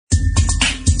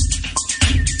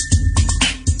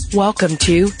Welcome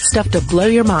to Stuff to Blow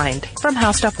Your Mind from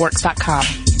HowStuffWorks.com.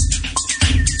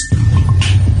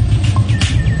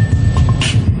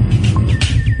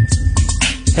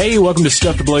 Hey, welcome to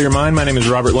Stuff to Blow Your Mind. My name is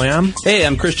Robert Lamb. Hey,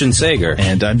 I'm Christian Sager.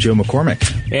 And I'm Joe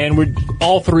McCormick. And we're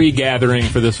all three gathering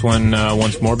for this one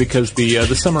once more because the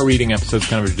summer reading episode is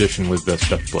kind of a tradition with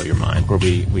Stuff to Blow Your Mind, where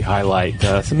we highlight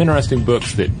some interesting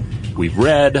books that we've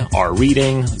read, are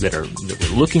reading, that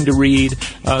we're looking to read,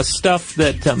 stuff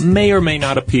that may or may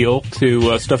not appeal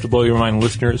to Stuff to Blow Your Mind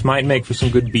listeners. Might make for some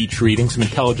good beach reading, some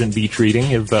intelligent beach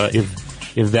reading, if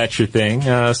that's your thing.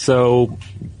 So,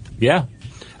 yeah.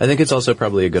 I think it's also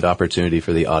probably a good opportunity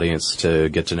for the audience to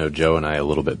get to know Joe and I a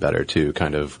little bit better too,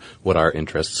 kind of what our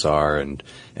interests are and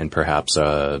perhaps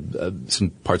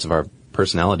some parts of our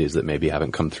personalities that maybe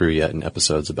haven't come through yet in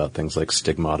episodes about things like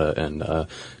stigmata and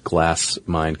glass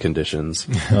mind conditions.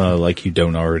 Like you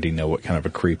don't already know what kind of a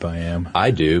creep I am.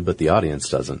 I do, but the audience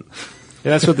doesn't.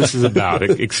 Yeah, that's what this is about,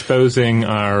 exposing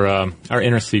our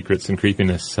inner secrets and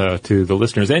creepiness to the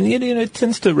listeners. And it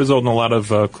tends to result in a lot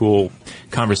of cool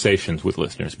conversations with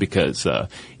listeners because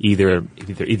either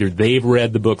they've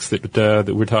read the books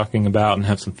that we're talking about and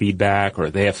have some feedback,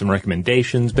 or they have some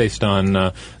recommendations based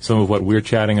on some of what we're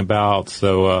chatting about.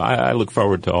 So I look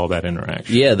forward to all that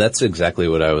interaction. Yeah, that's exactly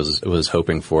what I was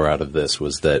hoping for out of this,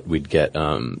 was that we'd get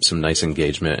some nice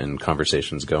engagement and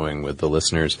conversations going with the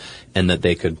listeners, and that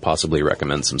they could possibly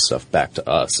recommend some stuff back to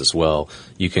us as well.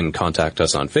 You can contact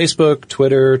us on Facebook,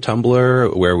 Twitter,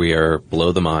 Tumblr, where we are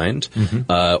Blow the Mind,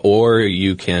 or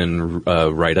you can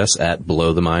write us at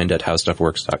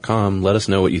blowthemind@howstuffworks.com. Let us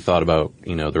know what you thought about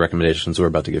the recommendations we're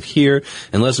about to give here,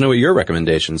 and let us know what your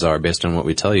recommendations are based on what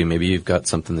we tell you. Maybe you've got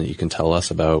something that you can tell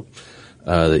us about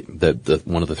that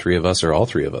one of the three of us or all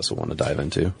three of us will want to dive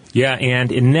into. Yeah,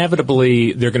 and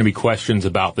inevitably there are going to be questions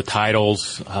about the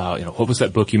titles. What was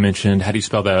that book you mentioned? How do you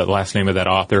spell the last name of that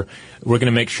author? We're going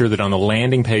to make sure that on the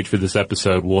landing page for this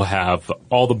episode we'll have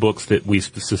all the books that we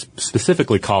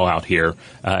specifically call out here,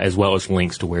 as well as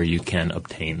links to where you can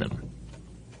obtain them.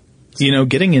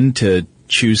 Getting into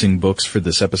choosing books for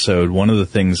this episode, one of the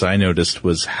things I noticed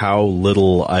was how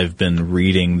little I've been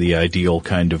reading the ideal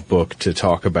kind of book to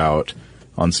talk about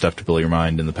on Stuff to Blow Your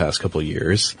Mind in the past couple of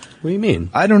years. What do you mean?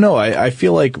 I don't know. I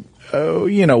feel like, what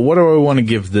do I want to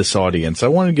give this audience? I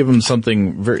want to give them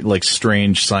something very, like,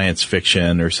 strange science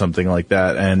fiction or something like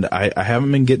that, and I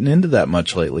haven't been getting into that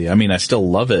much lately. I mean, I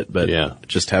still love it, but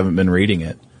just haven't been reading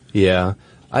it. Yeah.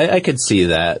 I could see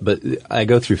that, but I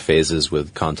go through phases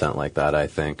with content like that, I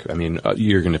think. I mean,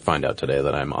 you're going to find out today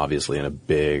that I'm obviously in a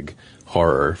big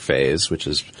horror phase, which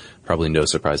is probably no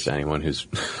surprise to anyone who's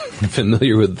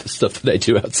familiar with the stuff that I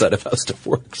do outside of How Stuff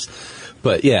Works.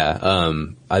 But yeah,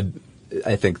 I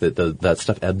think that that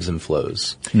stuff ebbs and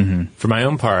flows. Mm-hmm. For my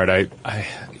own part,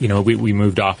 we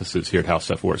moved offices here at How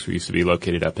Stuff Works. We used to be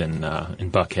located up in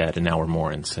Buckhead, and now we're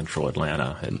more in central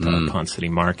Atlanta at Pond City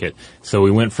Market. So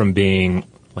we went from being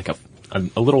like a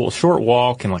little short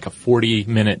walk and like a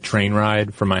 40-minute train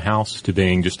ride from my house to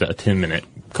being just a 10-minute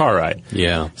car ride.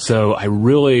 Yeah. So I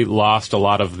really lost a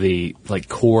lot of the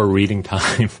core reading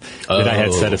time that I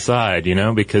had set aside,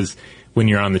 because when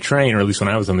you're on the train, or at least when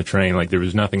I was on the train, there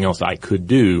was nothing else I could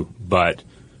do but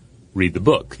read the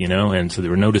book, and so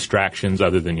there were no distractions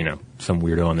other than, some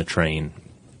weirdo on the train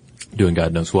doing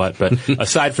God knows what. But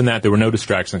aside from that, there were no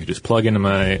distractions. I could just plug into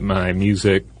my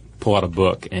music, pull out a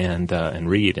book and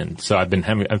read. And so I've been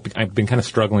kind of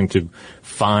struggling to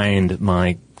find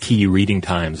my key reading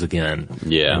times again.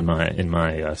 Yeah. in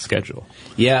my schedule.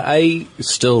 Yeah, I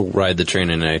still ride the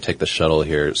train and I take the shuttle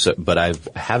here. But I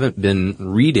haven't been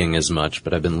reading as much,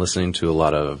 but I've been listening to a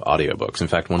lot of audiobooks. In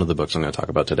fact, one of the books I'm going to talk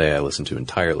about today, I listened to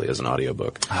entirely as an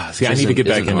audiobook. See, I need to get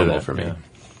back into that for me. Yeah.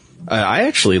 I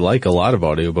actually like a lot of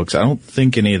audiobooks. I don't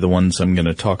think any of the ones I'm going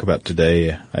to talk about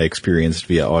today I experienced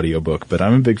via audiobook, but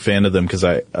I'm a big fan of them because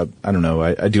I don't know,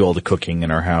 I do all the cooking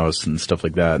in our house and stuff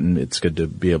like that, and it's good to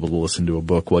be able to listen to a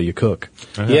book while you cook.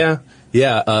 Uh-huh.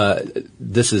 Yeah.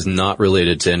 This is not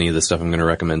related to any of the stuff I'm going to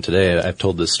recommend today. I've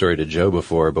told this story to Joe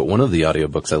before, but one of the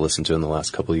audiobooks I listened to in the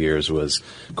last couple of years was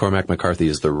Cormac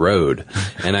McCarthy's The Road.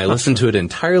 And I listened to it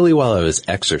entirely while I was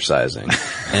exercising.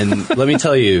 And let me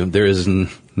tell you, there is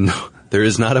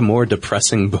not a more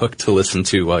depressing book to listen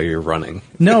to while you're running.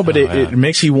 No, but it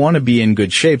makes you want to be in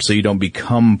good shape so you don't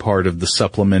become part of the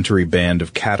supplementary band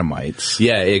of catamites.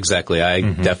 Yeah, exactly. I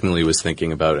definitely was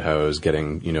thinking about how I was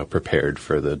getting, prepared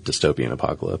for the dystopian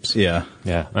apocalypse. Yeah.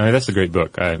 Yeah. I mean, that's a great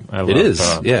book. I love it. It is.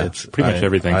 It's pretty much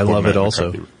everything. I love it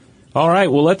also. All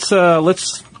right. Well, let's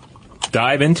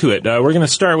dive into it. We're going to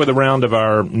start with a round of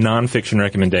our nonfiction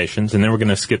recommendations, and then we're going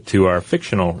to skip to our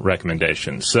fictional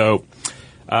recommendations. So,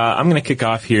 I'm going to kick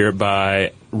off here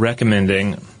by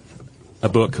recommending a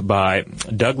book by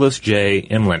Douglas J.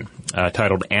 Emlen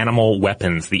titled Animal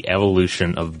Weapons, The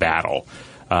Evolution of Battle.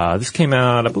 This came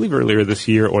out, I believe, earlier this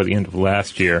year or the end of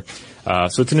last year.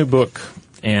 So it's a new book,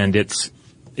 and it's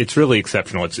really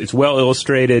exceptional. It's well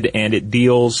illustrated, and it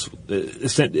deals,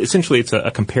 essentially it's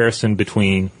a comparison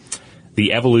between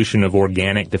the evolution of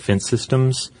organic defense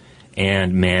systems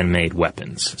and man-made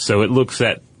weapons. So it looks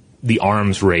at the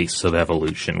arms race of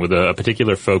evolution with a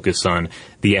particular focus on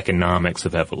the economics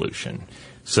of evolution.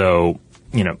 So,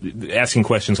 asking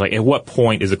questions like, at what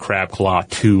point is a crab claw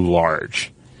too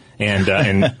large? And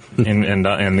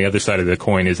the other side of the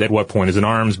coin is, at what point is an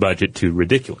arms budget too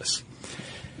ridiculous?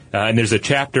 And there's a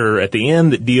chapter at the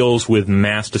end that deals with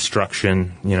mass destruction,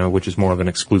 which is more of an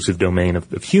exclusive domain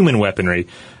of human weaponry,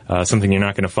 something you're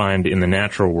not going to find in the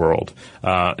natural world.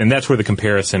 And that's where the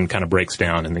comparison kind of breaks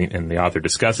down, and the author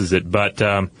discusses it. But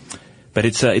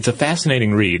it's a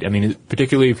fascinating read. I mean,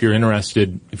 particularly if you're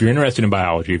interested in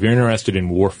biology, if you're interested in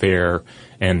warfare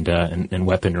and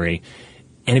weaponry,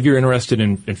 and if you're interested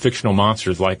in fictional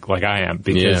monsters like I am,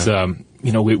 because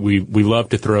we love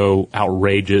to throw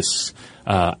outrageous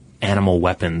animal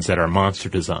weapons at our monster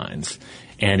designs,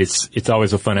 and it's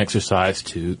always a fun exercise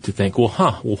to think,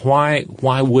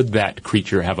 why would that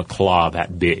creature have a claw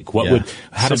that big?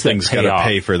 How does something's got to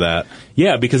pay for that?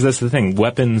 Yeah, because that's the thing.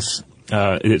 Weapons,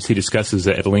 as he discusses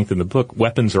at length in the book,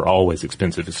 weapons are always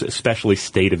expensive, especially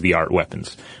state-of-the-art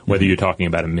weapons. Whether you're talking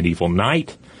about a medieval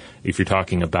knight, if you're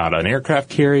talking about an aircraft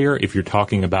carrier, if you're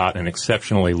talking about an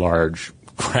exceptionally large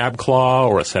crab claw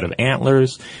or a set of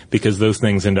antlers, because those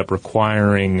things end up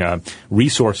requiring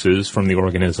resources from the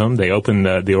organism. They open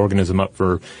the organism up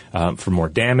for more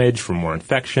damage, for more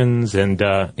infections, and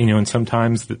and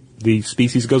sometimes the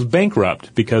species goes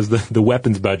bankrupt because the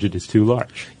weapons budget is too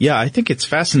large. Yeah, I think it's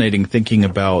fascinating thinking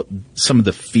about some of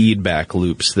the feedback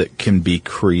loops that can be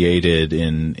created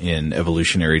in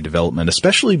evolutionary development,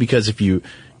 especially because if you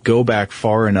go back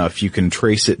far enough, you can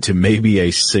trace it to maybe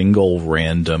a single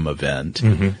random event.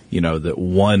 Mm-hmm. That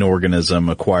one organism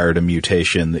acquired a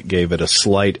mutation that gave it a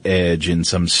slight edge in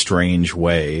some strange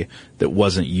way that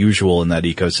wasn't usual in that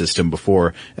ecosystem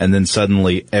before, and then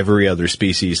suddenly every other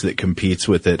species that competes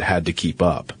with it had to keep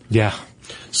up. Yeah.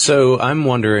 So I'm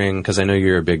wondering, because I know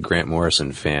you're a big Grant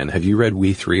Morrison fan, have you read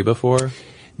We Three before?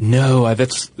 No,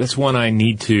 that's one I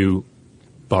need to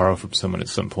borrow from someone at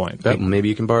some point. Maybe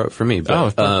you can borrow it from me.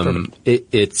 But,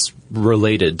 it's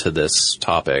related to this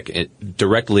topic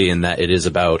directly in that it is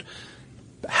about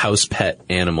house pet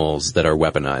animals that are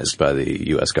weaponized by the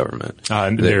U.S. government.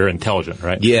 And they're intelligent,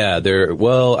 right? Yeah, they're a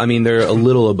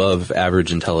little above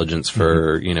average intelligence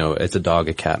for, it's a dog,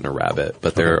 a cat, and a rabbit,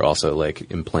 but they're also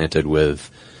implanted with,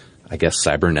 I guess,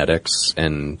 cybernetics,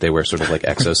 and they wear sort of like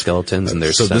exoskeletons, and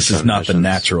there's so this is not the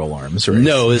natural arms, right?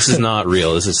 No, this is not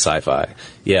real. This is sci-fi.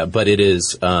 Yeah, but it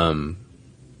is.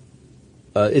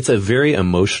 It's a very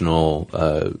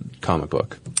emotional comic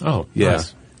book. Oh, yeah,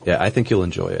 nice. Yeah. I think you'll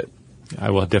enjoy it. I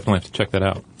will definitely have to check that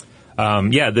out.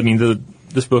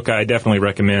 This book I definitely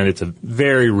recommend. It's a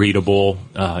very readable.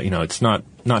 It's not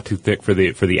too thick for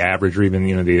the average or even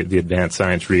the advanced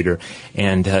science reader.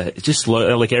 And just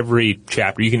like every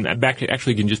chapter, you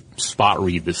can just spot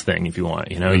read this thing if you want.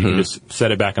 You can just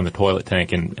set it back on the toilet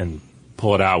tank and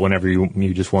pull it out whenever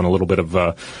you just want a little bit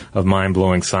of mind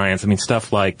blowing science. I mean,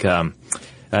 stuff like.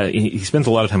 He spends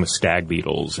a lot of time with stag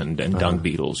beetles and dung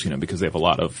beetles, because they have a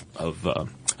lot of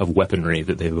weaponry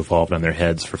that they've evolved on their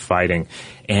heads for fighting.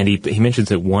 And he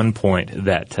mentions at one point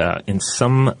that in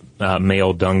some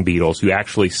male dung beetles, you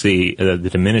actually see the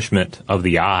diminishment of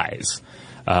the eyes,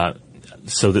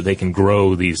 so that they can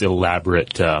grow these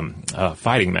elaborate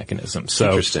fighting mechanisms. So,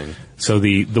 interesting. So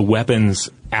the weapons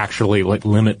actually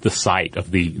limit the sight of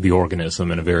the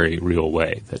organism in a very real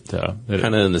way. That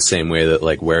kind of in the same way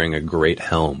that wearing a great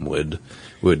helm would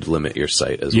limit your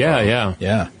sight as well.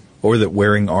 Yeah. Or that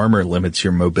wearing armor limits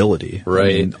your mobility.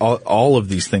 Right. I mean, all of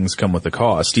these things come with a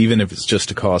cost, even if it's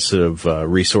just a cost of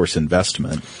resource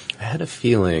investment. I had a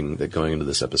feeling that going into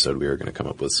this episode we were going to come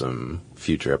up with some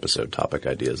future episode topic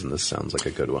ideas, and this sounds like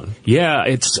a good one. Yeah,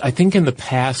 I think in the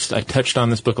past I touched on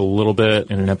this book a little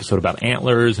bit in an episode about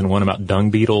antlers and one about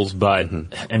dung beetles, but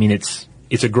I mean it's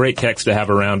a great text to have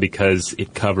around because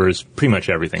it covers pretty much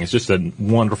everything. It's just a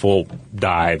wonderful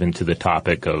dive into the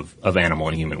topic of animal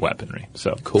and human weaponry.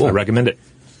 So cool. I recommend it.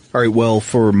 All right, well,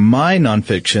 for my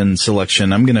nonfiction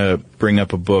selection, I'm going to bring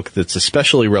up a book that's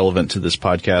especially relevant to this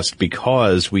podcast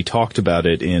because we talked about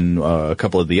it in a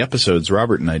couple of the episodes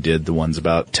Robert and I did, the ones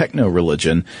about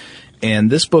techno-religion. And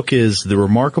this book is The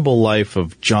Remarkable Life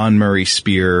of John Murray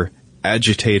Spear,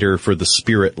 Agitator for the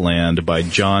Spirit Land by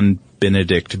John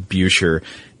Benedict Buescher.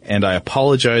 and I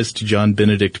apologize to John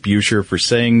Benedict Buescher for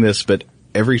saying this, but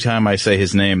every time I say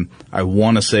his name, I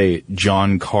want to say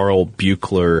John Carl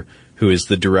Buechler, who is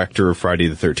the director of Friday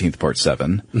the 13th Part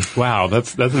 7. Wow,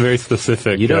 that's a very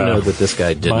specific. You don't know that this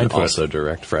guy didn't mindset. also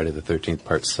direct Friday the 13th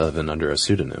Part 7 under a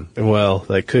pseudonym. Well,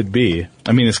 that could be.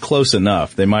 I mean, it's close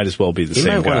enough. They might as well be the He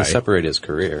same might guy. want to separate his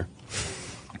career.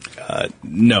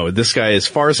 No, this guy, as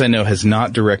far as I know, has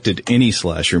not directed any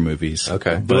slasher movies.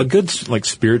 Okay. But a good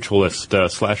spiritualist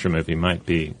slasher movie might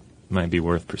be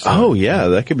worth pursuing. Oh yeah,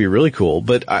 that could be really cool.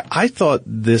 But I thought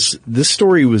this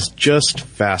story was just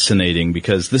fascinating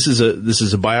because this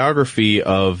is a biography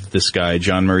of this guy,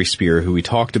 John Murray Spear, who we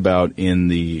talked about in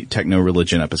the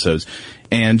techno-religion episodes.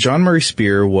 And John Murray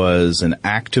Spear was an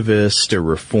activist, a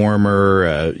reformer,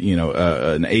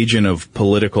 an agent of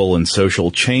political and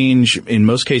social change. In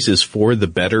most cases, for the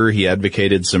better. He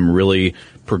advocated some really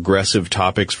progressive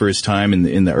topics for his time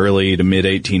in the early to mid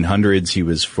 1800s. He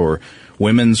was for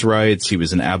women's rights. He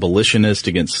was an abolitionist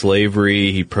against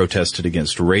slavery. He protested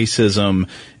against racism.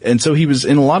 And so he was,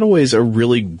 in a lot of ways, a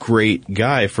really great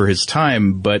guy for his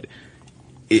time, but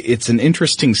it's an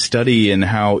interesting study in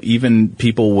how even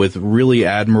people with really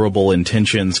admirable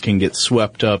intentions can get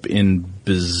swept up in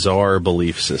bizarre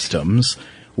belief systems,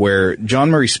 where John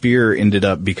Murray Spear ended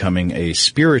up becoming a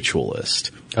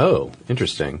spiritualist. Oh,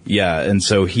 interesting. Yeah, and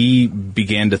so he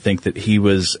began to think that he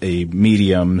was a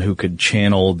medium who could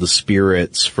channel the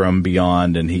spirits from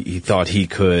beyond, and he thought he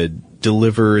could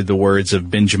deliver the words of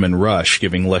Benjamin Rush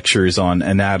giving lectures on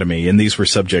anatomy, and these were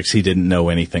subjects he didn't know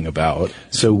anything about.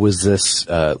 So was this,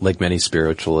 like many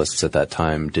spiritualists at that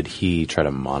time, did he try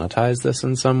to monetize this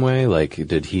in some way? Like,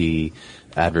 did he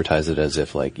advertise it as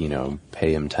if, like,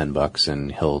 pay him $10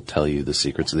 and he'll tell you the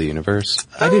secrets of the universe?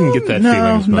 I didn't get that No,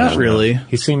 feeling as much. not really.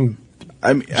 He seemed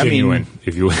I genuine, mean,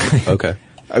 if you will. Okay.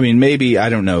 I mean, maybe, I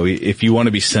don't know, if you want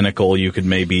to be cynical, you could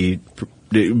maybe,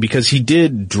 because he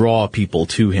did draw people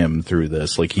to him through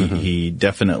this. Like, he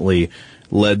definitely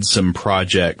led some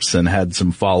projects and had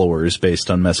some followers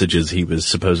based on messages he was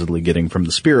supposedly getting from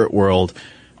the spirit world.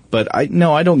 But I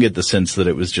don't get the sense that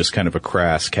it was just kind of a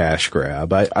crass cash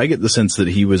grab. I get the sense that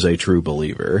he was a true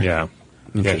believer. Yeah.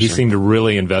 Yeah, he seemed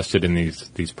really invested in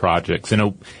these projects.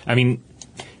 And I mean,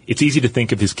 it's easy to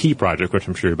think of his key project, which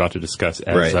I'm sure you're about to discuss,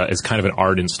 as Right. as kind of an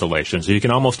art installation. So you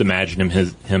can almost imagine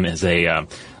him as a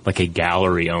like a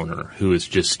gallery owner who is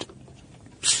just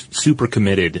super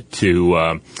committed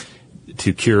to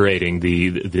curating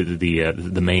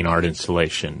the main art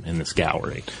installation in this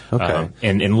gallery. Okay.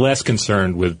 And less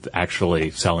concerned with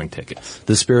actually selling tickets.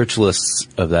 The spiritualists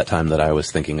of that time that I was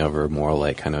thinking of are more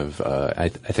like kind of, I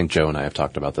think Joe and I have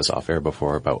talked about this off air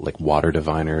before, about like water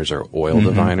diviners or oil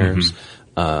diviners,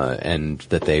 and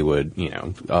that they would,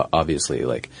 obviously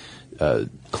like,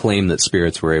 claim that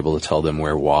spirits were able to tell them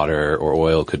where water or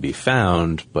oil could be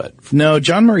found, but No,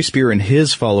 John Murray Spear and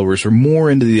his followers were more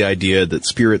into the idea that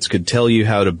spirits could tell you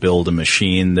how to build a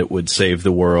machine that would save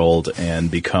the world and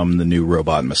become the new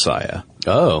robot messiah.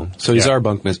 oh, so he's Yeah. our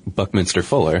Buckminster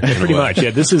Fuller. Pretty much,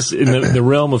 yeah. This is in the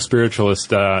realm of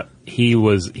spiritualist. He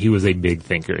was a big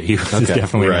thinker. He was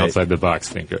definitely an right. outside the box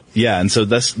thinker. Yeah, and so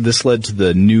this led to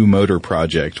the New Motor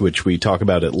Project, which we talk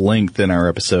about at length in our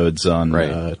episodes on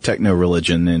Right.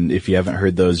 techno-religion. And if you haven't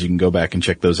heard those, you can go back and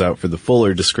check those out for the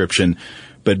fuller description.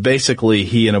 But basically,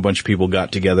 he and a bunch of people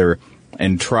got together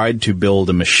and tried to build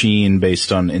a machine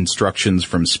based on instructions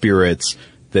from spirits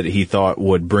that he thought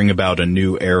would bring about a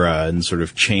new era and sort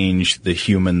of change the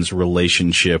human's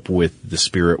relationship with the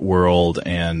spirit world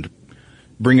and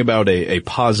bring about a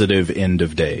positive end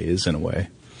of days in a way.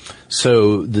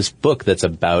 So this book that's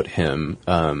about him,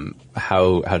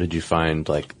 how did you find,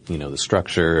 like, the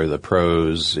structure, the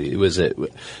prose? Is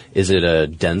it a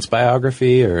dense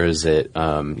biography, or is it,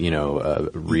 a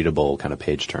readable kind of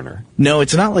page turner? No,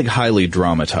 it's not like highly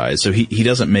dramatized. So he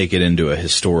doesn't make it into a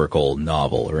historical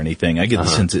novel or anything. I get the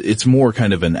sense it's more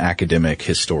kind of an academic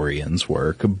historian's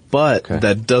work, but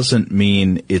that doesn't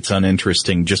mean it's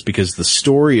uninteresting just because the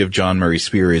story of John Murray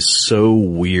Spear is so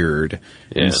weird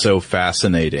and so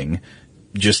fascinating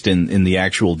just in the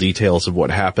actual details of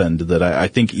what happened that I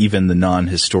think even the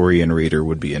non-historian reader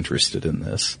would be interested in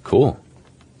this. Cool.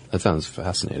 That sounds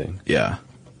fascinating. Yeah.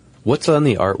 What's on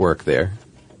the artwork there?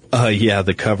 Yeah,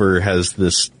 the cover has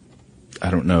this,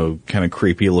 I don't know, kind of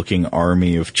creepy looking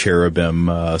army of cherubim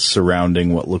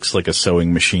surrounding what looks like a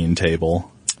sewing machine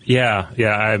table. Yeah.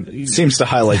 Seems to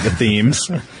highlight the themes.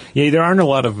 Yeah, there aren't a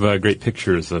lot of great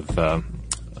pictures of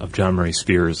John Murray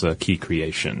Spear's key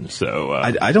creation. So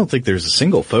I don't think there's a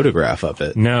single photograph of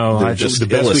it. no, They're just the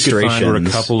best we could find were a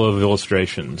illustrations. couple of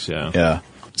illustrations. Yeah. Yeah.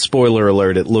 spoiler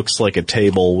alert, it looks like a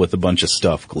table with a bunch of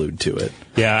stuff glued to it.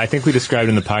 Yeah, I think we described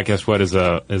in the podcast what is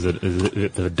a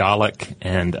Dalek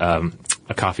and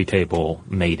a coffee table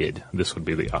mated. This would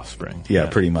be the offspring. Yeah,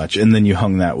 pretty much. And then you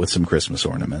hung that with some Christmas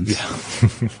ornaments.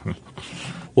 Yeah.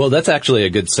 Well, that's actually a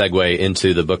good segue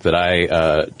into the book that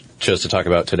I chose to talk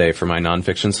about today for my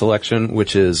nonfiction selection,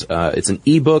 which is it's an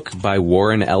ebook by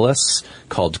Warren Ellis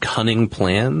called Cunning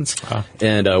Plans.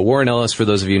 And Warren Ellis, for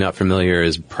those of you not familiar,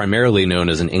 is primarily known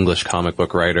as an English comic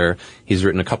book writer. He's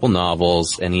written a couple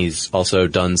novels, and he's also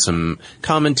done some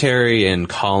commentary and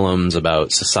columns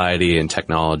about society and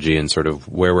technology and sort of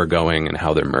where we're going and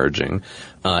how they're merging.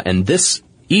 And this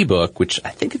ebook, which I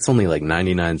think it's only like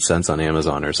 99 cents on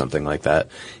Amazon or something like that,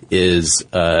 is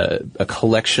a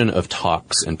collection of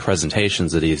talks and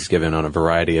presentations that he's given on a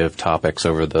variety of topics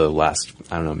over the last,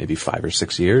 I don't know, maybe 5 or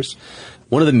 6 years.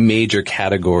 One of the major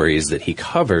categories that he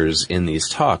covers in these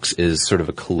talks is sort of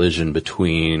a collision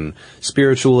between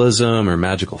spiritualism or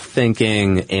magical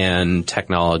thinking and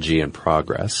technology and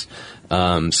progress.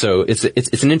 So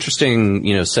it's an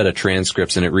interesting, set of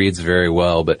transcripts, and it reads very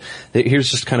well, but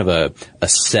here's just kind of a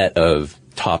set of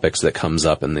topics that comes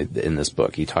up in this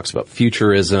book. He talks about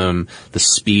futurism, the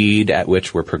speed at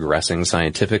which we're progressing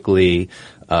scientifically.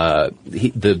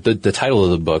 The title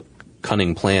of the book,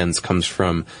 Cunning Plans, comes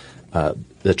from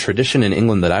the tradition in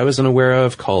England that I was unaware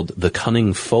of called the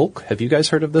cunning folk. Have you guys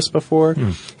heard of this before?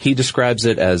 He describes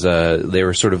it as they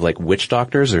were sort of like witch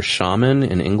doctors or shaman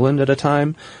in England at a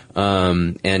time.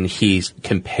 And he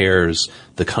compares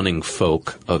the cunning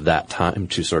folk of that time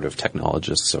to sort of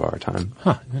technologists of our time.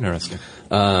 Huh, interesting.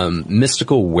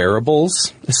 Mystical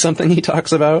wearables is something he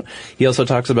talks about. He also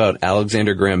talks about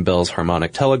Alexander Graham Bell's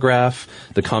harmonic telegraph,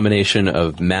 the combination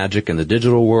of magic and the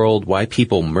digital world, why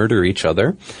people murder each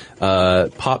other,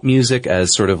 pop music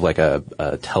as sort of like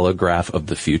a telegraph of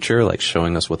the future, like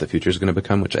showing us what the future is going to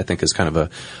become, which I think is kind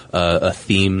of a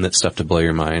theme that Stuff to Blow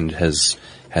Your Mind has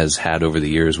had over the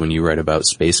years when you write about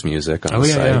space music on the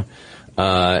site. Yeah.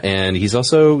 And he's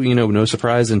also, no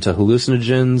surprise, into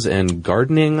hallucinogens and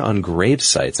gardening on grave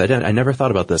sites. I never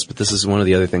thought about this, but this is one of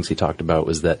the other things he talked about,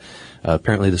 was that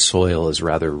apparently the soil is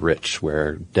rather rich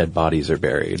where dead bodies are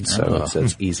buried, so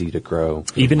it's easy to grow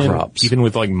crops. Even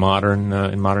with like in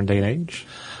modern day and age?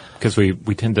 Because we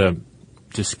tend to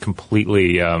just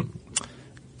completely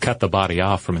cut the body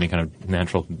off from any kind of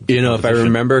natural if I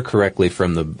remember correctly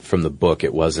from the book,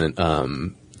 it wasn't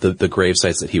the grave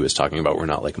sites that he was talking about were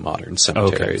not like modern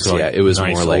cemeteries. Okay, so it was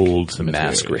nice more like old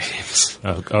mass graves.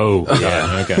 Yeah,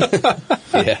 okay.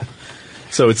 Yeah.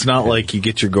 So it's not like you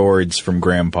get your gourds from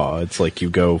Grandpa. It's like you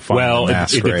go find a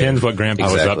mass it grave. depends what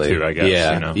Grandpa was up to, I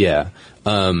guess. Yeah.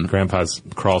 Grandpa's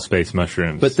crawl space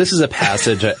mushrooms. But this is a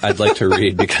passage I'd like to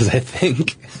read because I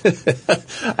think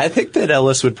that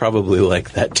Ellis would probably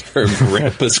like that term,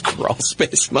 Grandpa's crawl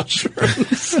space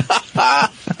mushrooms.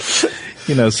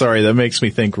 Sorry, that makes me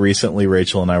think recently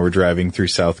Rachel and I were driving through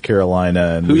South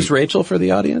Carolina. And Who's Rachel for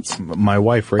the audience? My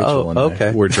wife, Rachel, and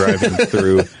I were driving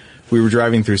through... We were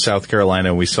driving through South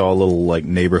Carolina, and we saw a little,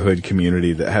 neighborhood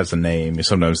community that has a name.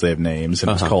 Sometimes they have names, and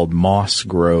it's called Moss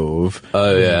Grove.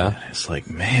 Oh, yeah. And it's like,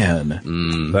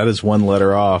 man, that is one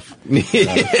letter off.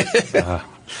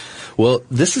 Well,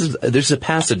 there's a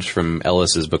passage from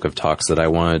Ellis's book of talks that I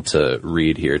wanted to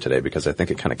read here today because I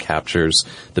think it kind of captures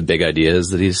the big ideas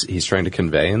that he's trying to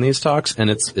convey in these talks, and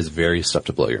it's very stuff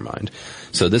to blow your mind.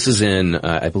 So this is in,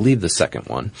 I believe, the second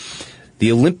one.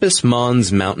 The Olympus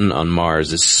Mons mountain on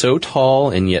Mars is so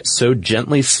tall and yet so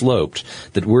gently sloped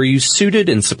that were you suited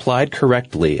and supplied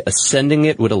correctly, ascending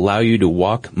it would allow you to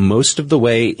walk most of the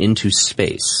way into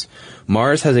space.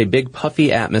 Mars has a big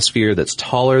puffy atmosphere that's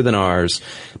taller than ours,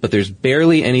 but there's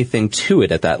barely anything to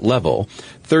it at that level.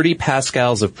 30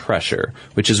 pascals of pressure,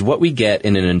 which is what we get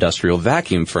in an industrial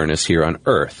vacuum furnace here on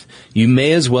Earth. You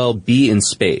may as well be in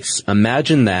space.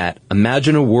 Imagine that.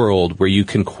 Imagine a world where you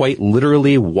can quite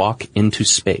literally walk into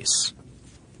space.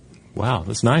 Wow,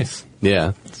 that's nice.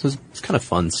 Yeah, it's kind of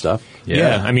fun stuff.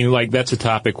 Yeah. I mean, that's a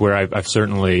topic where I've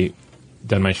certainly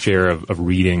done my share of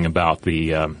reading about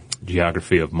the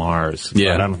geography of Mars.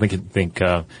 Yeah. But I don't think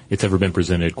it's ever been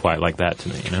presented quite like that to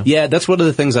me, Yeah, that's one of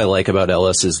the things I like about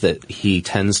Ellis is that he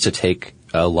tends to take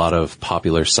a lot of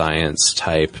popular science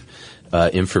type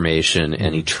information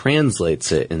and he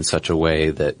translates it in such a way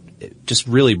that it just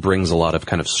really brings a lot of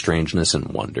kind of strangeness and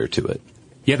wonder to it.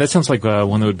 Yeah, that sounds like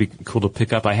one that would be cool to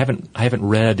pick up. I haven't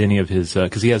read any of his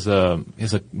because he has a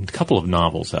couple of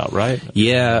novels out, right?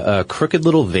 Yeah, Crooked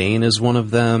Little Vein is one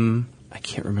of them. I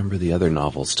can't remember the other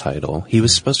novel's title. He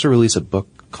was supposed to release a book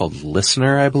called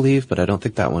Listener, I believe, but I don't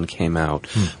think that one came out.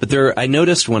 But I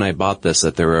noticed when I bought this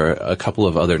that there were a couple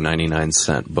of other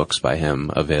 99-cent books by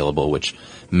him available, which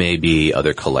may be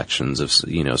other collections of,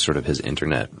 sort of his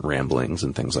internet ramblings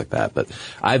and things like that. But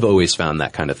I've always found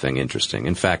that kind of thing interesting.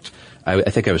 In fact,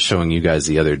 I think I was showing you guys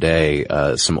the other day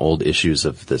some old issues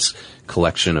of this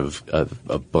collection of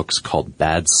books called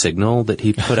Bad Signal that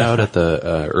he put out at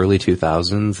the early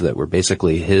 2000s that were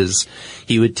basically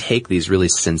he would take these really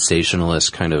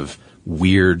sensationalist kind of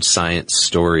weird science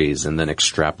stories and then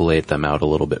extrapolate them out a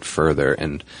little bit further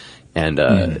and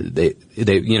they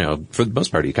for the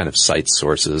most part he kind of cites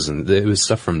sources, and it was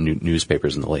stuff from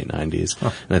newspapers in the late 90s.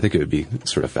 And I think it would be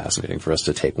sort of fascinating for us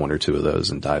to take one or two of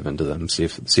those and dive into them, see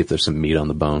if there's some meat on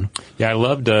the bone. Yeah, I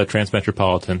loved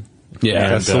Transmetropolitan. Yeah,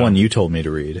 that's the one you told me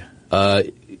to read.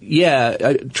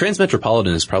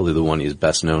 Transmetropolitan is probably the one he's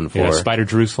best known for. Yeah, Spider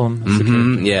Jerusalem.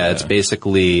 It's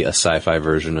basically a sci-fi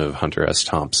version of Hunter S.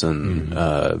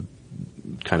 Thompson,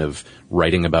 kind of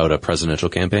writing about a presidential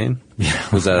campaign.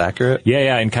 Was that accurate?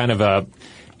 Yeah, and kind of a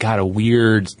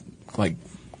weird, like,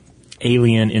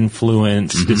 alien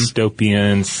influence,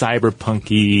 dystopian,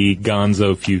 cyberpunky,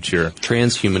 gonzo future.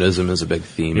 Transhumanism is a big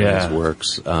theme in his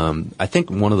works. I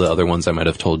think one of the other ones I might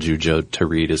have told you, Joe, to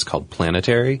read is called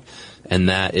Planetary, and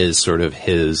that is sort of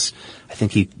his, I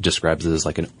think he describes it as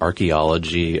like an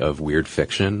archaeology of weird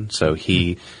fiction. So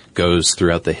he goes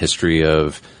throughout the history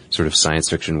of sort of science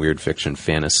fiction, weird fiction,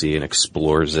 fantasy, and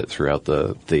explores it throughout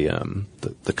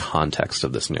the context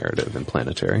of this narrative in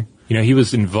Planetary. He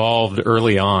was involved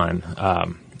early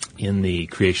on in the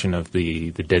creation of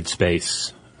the Dead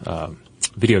Space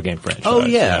video game franchise. Oh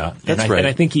yeah, that's right. And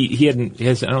I think he hadn't.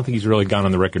 I don't think he's really gone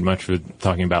on the record much for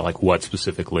talking about like what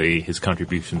specifically his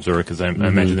contributions were, because I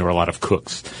imagine there were a lot of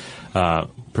cooks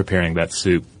preparing that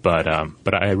soup. But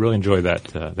I really enjoy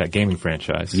that gaming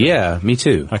franchise. Yeah, me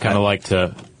too. I kind of like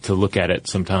to look at it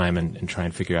sometime and try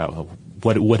and figure out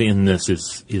what in this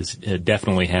is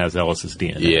definitely has Ellis's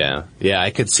DNA. Yeah,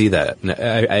 I could see that.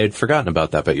 I had forgotten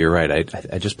about that, but you're right.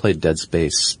 I just played Dead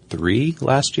Space 3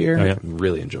 last year. Oh, yeah.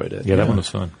 Really enjoyed it. Yeah, that one was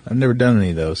fun. I've never done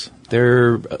any of those.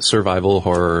 They're survival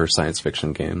horror science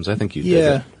fiction games. I think you did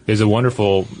it. There's a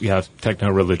wonderful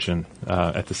techno-religion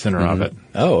at the center of it.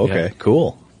 Oh, okay. Yeah.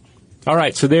 Cool. All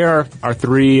right, so there are our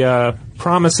three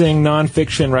promising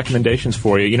nonfiction recommendations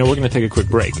for you. We're going to take a quick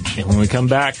break. And when we come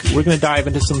back, we're going to dive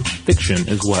into some fiction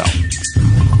as well.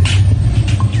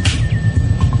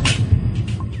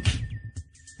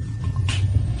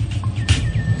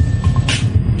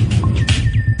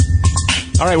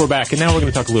 All right, we're back, and now we're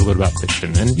going to talk a little bit about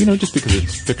fiction. And, just because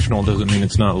it's fictional doesn't mean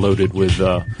it's not loaded with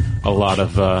a lot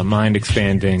of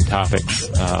mind-expanding topics,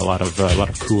 a lot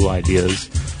of cool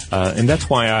ideas. And that's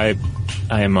why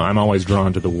I'm always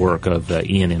drawn to the work of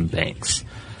Ian M. Banks.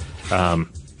 So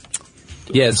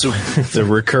it's a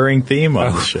recurring theme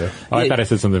on the show. I thought I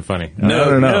said something funny.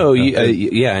 No.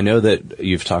 I know that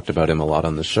you've talked about him a lot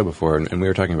on this show before, and we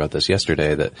were talking about this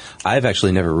yesterday, that I've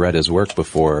actually never read his work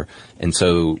before, and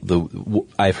so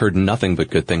I've heard nothing but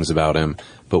good things about him.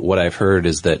 But what I've heard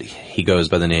is that he goes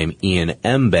by the name Ian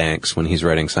M. Banks when he's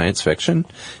writing science fiction,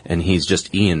 and he's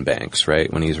just Ian Banks,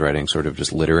 right? When he's writing sort of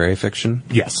just literary fiction?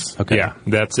 Yes. Okay. Yeah,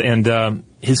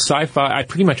 his sci-fi, I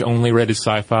pretty much only read his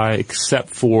sci-fi except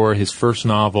for his first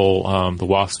novel, The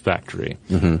Wasp Factory.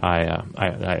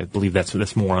 I believe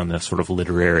that's more on the sort of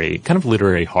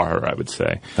literary horror, I would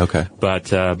say. Okay. But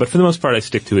for the most part, I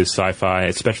stick to his sci-fi,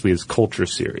 especially his Culture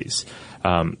series.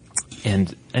 And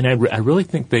I really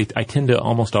think I tend to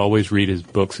almost always read his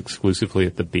books exclusively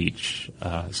at the beach.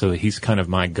 So he's kind of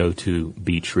my go-to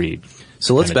beach read.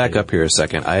 So let's back up here a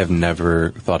second. I have never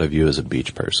thought of you as a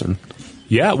beach person.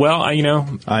 Yeah, well,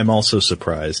 I'm also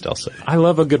surprised, I'll say. I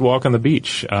love a good walk on the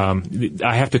beach.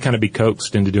 I have to kind of be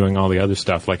coaxed into doing all the other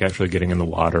stuff, like actually getting in the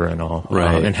water and all.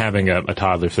 Right. And having a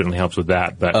toddler certainly helps with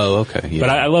that. But, okay. Yeah. But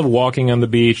I love walking on the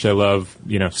beach. I love,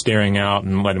 staring out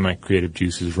and letting my creative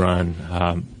juices run.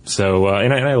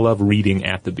 And I love reading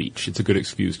at the beach. It's a good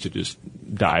excuse to just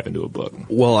dive into a book.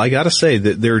 Well, I gotta say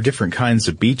that there are different kinds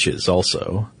of beaches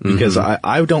also, because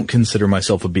I don't consider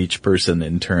myself a beach person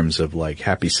in terms of like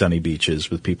happy sunny beaches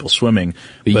with people swimming.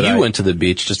 But you went to the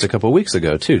beach just a couple of weeks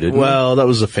ago too, didn't you? Well, that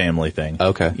was a family thing.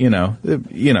 Okay. You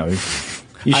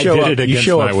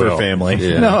show up for family.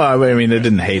 Yeah. No, I mean, I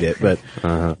didn't hate it, but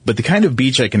the kind of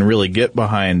beach I can really get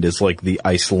behind is like the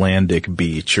Icelandic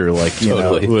beach, or like,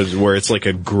 where it's like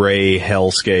a gray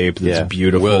hellscape that's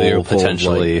beautiful. Well, you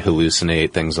potentially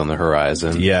hallucinate things on the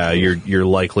horizon. Yeah, you're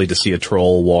likely to see a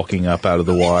troll walking up out of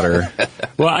the water.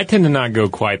 Well, I tend to not go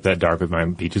quite that dark with my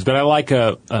beaches, but I like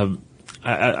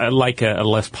I like a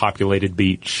less populated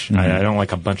beach. Mm-hmm. I don't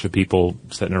like a bunch of people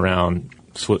sitting around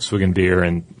swigging beer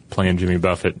and playing Jimmy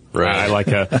Buffett. Right.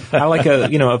 I like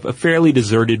a fairly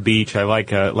deserted beach. I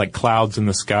like clouds in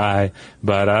the sky,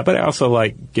 but I also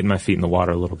like getting my feet in the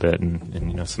water a little bit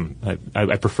and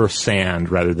I prefer sand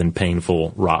rather than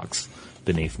painful rocks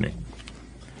beneath me.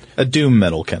 A doom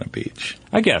metal kind of beach.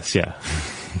 I guess, yeah.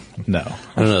 No.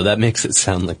 I don't know. That makes it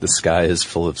sound like the sky is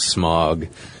full of smog,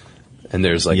 and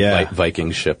there's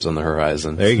Viking ships on the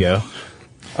horizon. There you go.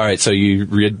 All right, so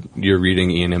you're reading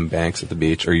Ian M. Banks at the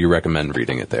beach, or you recommend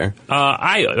reading it there?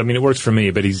 I mean, it works for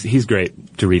me, but he's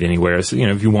great to read anywhere. So,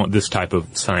 if you want this type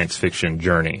of science fiction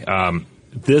journey.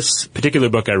 This particular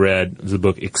book I read was the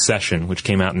book Accession, which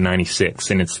came out in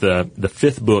 '96, and it's the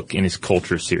fifth book in his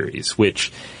Culture series,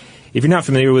 which, if you're not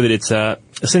familiar with it, it's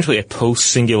essentially a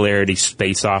post-singularity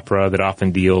space opera that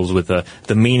often deals with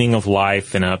the meaning of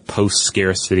life in a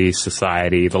post-scarcity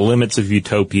society, the limits of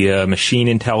utopia, machine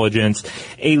intelligence,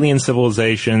 alien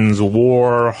civilizations,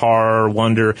 war, horror,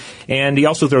 wonder, and he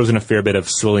also throws in a fair bit of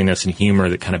silliness and humor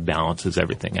that kind of balances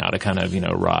everything out. A kind of,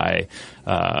 wry,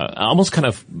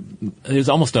 there's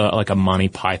almost like a Monty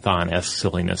Python-esque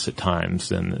silliness at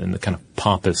times, and the kind of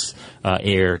pompous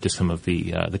air to some of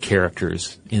the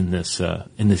characters in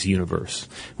this universe,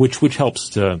 which helps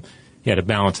to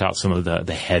balance out some of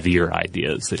the heavier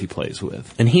ideas that he plays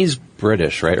with. And he's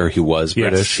British, right? Or he was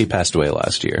British. Yes. He passed away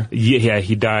last year. Yeah,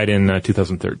 he died in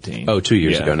 2013. Oh, 2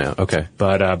 years ago now. Okay.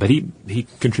 But he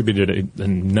contributed a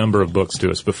number of books to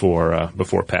us before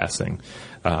passing.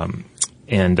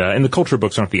 And the Culture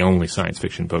books aren't the only science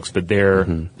fiction books, but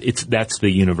that's the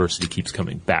universe he keeps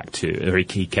coming back to, or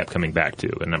he kept coming back to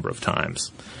a number of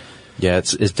times. Yeah,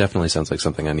 it definitely sounds like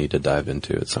something I need to dive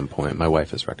into at some point. My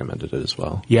wife has recommended it as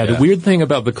well. Yeah, the weird thing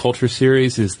about the Culture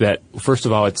series is that, first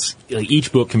of all, it's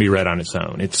each book can be read on its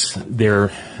own.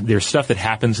 There's stuff that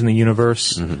happens in the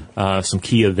universe, some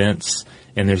key events,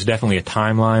 and there's definitely a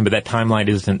timeline, but that timeline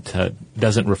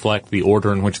doesn't reflect the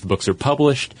order in which the books are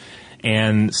published,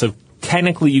 and so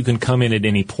technically you can come in at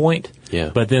any point,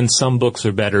 but then some books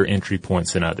are better entry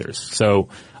points than others. So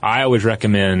I always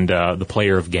recommend The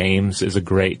Player of Games is a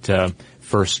great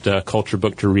first Culture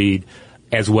book to read,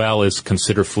 as well as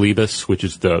consider Phlebas, which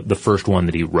is the first one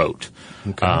that he wrote.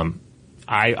 Okay.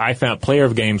 I found Player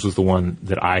of Games was the one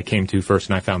that I came to first,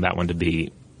 and I found that one to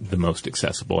be the most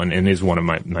accessible and is one of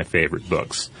my favorite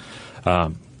books.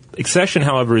 Accession,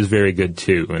 however, is very good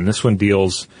too, and this one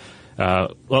deals...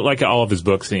 like all of his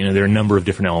books, there are a number of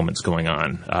different elements going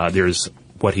on. There's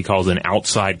what he calls an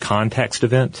outside context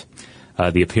event,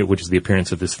 which is the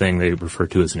appearance of this thing they refer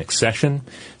to as an accession.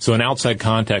 So an outside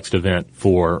context event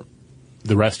for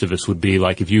the rest of us would be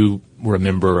like if you were a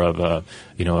member of a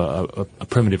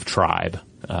primitive tribe,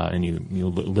 and you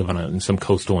live in some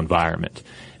coastal environment.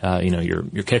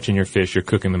 You're catching your fish, you're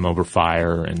cooking them over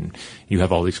fire, and you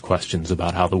have all these questions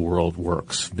about how the world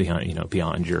works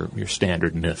beyond your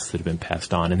standard myths that have been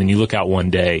passed on. And then you look out one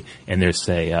day and there's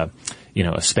a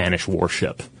Spanish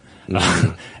warship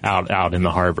out in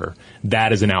the harbor.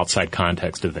 That is an outside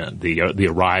context event. The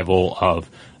arrival of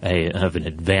an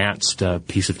advanced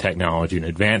piece of technology, an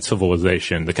advanced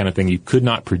civilization, the kind of thing you could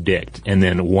not predict. And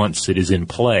then once it is in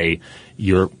play,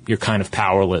 you're kind of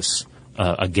powerless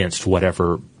against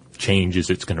whatever changes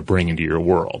it's going to bring into your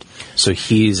world. So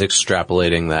he's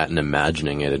extrapolating that and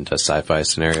imagining it into sci-fi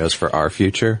scenarios for our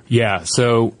future? Yeah,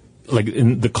 so like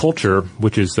in the Culture,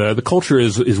 which is the Culture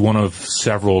is one of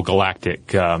several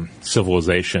galactic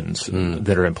civilizations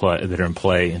that are in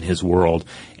play in his world,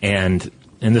 and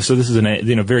this is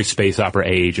a very space opera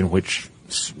age in which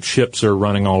ships are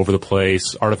running all over the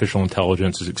place. Artificial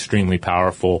intelligence is extremely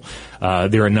powerful.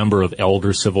 There are a number of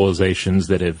elder civilizations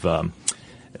that have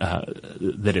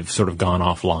sort of gone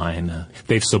offline.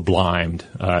 They've sublimed,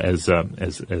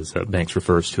 as Banks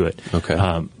refers to it. Okay.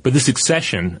 But this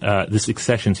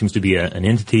accession seems to be an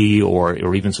entity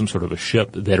or even some sort of a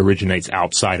ship that originates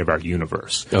outside of our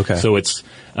universe. Okay. So it's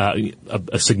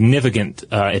a significant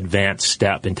advanced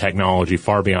step in technology,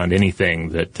 far beyond anything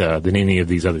than any of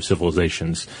these other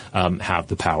civilizations have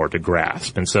the power to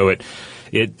grasp. And so it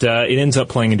ends up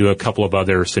playing into a couple of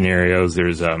other scenarios.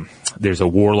 There's a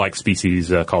warlike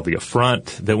species called the Affront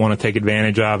that want to take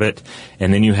advantage of it,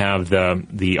 and then you have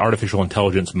the artificial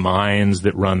intelligence minds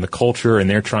that run the Culture, and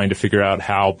they're trying to figure out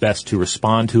how best to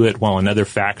respond to it, while another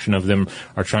faction of them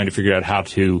are trying to figure out how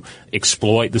to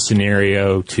exploit the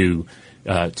scenario to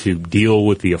deal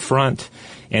with the Affront.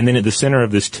 And then at the center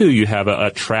of this too, you have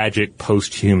a tragic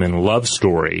post-human love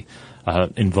story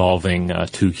involving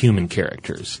two human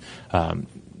characters,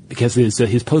 because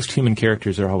his post-human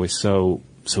characters are always so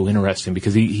so interesting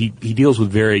because he deals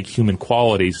with very human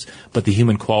qualities, but the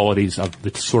human qualities of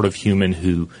the sort of human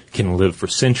who can live for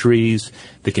centuries,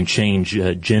 that can change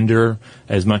gender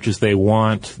as much as they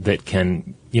want, that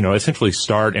can, essentially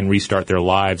start and restart their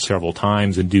lives several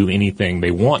times and do anything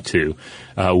they want to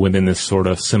within this sort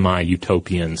of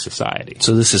semi-utopian society.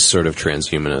 So this is sort of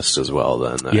transhumanist as well,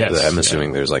 then. Yes. I'm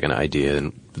assuming there's like an idea,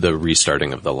 and the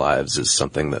restarting of the lives is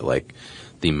something that like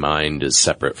the mind is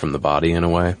separate from the body in a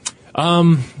way.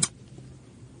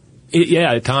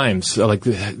 Yeah, at times,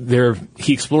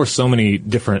 he explores so many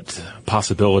different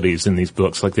possibilities in these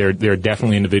books. Like there are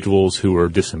definitely individuals who are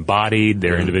disembodied.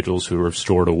 There are individuals who are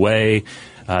stored away.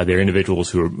 There are individuals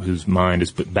whose mind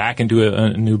is put back into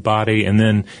a new body. And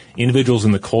then individuals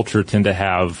in the culture tend to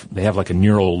have like a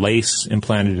neural lace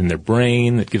implanted in their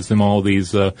brain that gives them all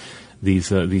these cybernetic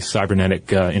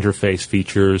interface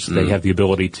features. They have the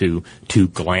ability to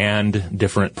gland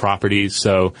different properties.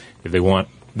 So if they want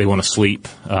to sleep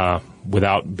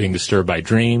without being disturbed by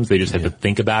dreams, they just have to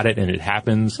think about it and it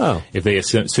happens. Oh. If they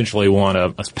essentially want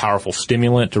a powerful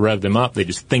stimulant to rev them up, they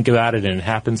just think about it and it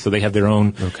happens. So they have their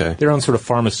own sort of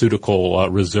pharmaceutical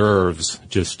reserves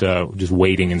just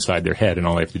waiting inside their head, and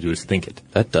all they have to do is think it.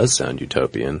 That does sound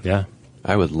utopian. Yeah.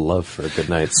 I would love for a good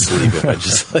night's sleep if I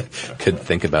just could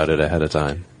think about it ahead of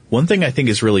time. One thing I think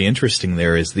is really interesting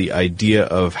there is the idea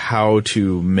of how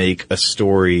to make a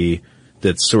story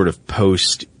that's sort of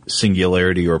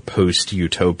post-singularity or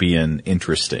post-utopian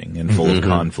interesting and full of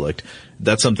conflict.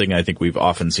 That's something I think we've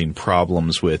often seen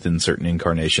problems with in certain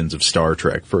incarnations of Star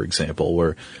Trek, for example,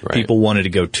 where people wanted to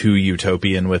go too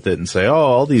utopian with it and say,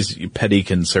 all these petty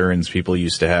concerns people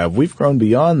used to have, we've grown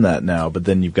beyond that now, but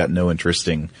then you've got no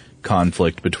interesting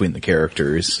conflict between the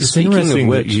characters. Speaking of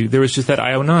which, there was just that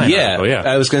IO9 article, yeah.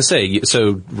 I was going to say,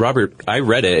 so Robert, I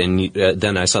read it, and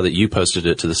then I saw that you posted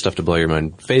it to the Stuff to Blow Your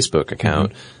Mind Facebook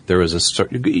account. There was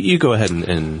you go ahead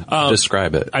and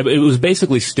describe it. It was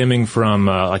basically stemming from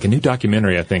like a new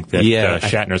documentary, I think, that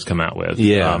Shatner's come out with.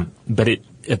 Yeah. But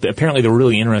apparently the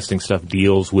really interesting stuff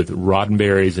deals with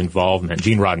Roddenberry's involvement,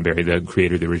 Gene Roddenberry, the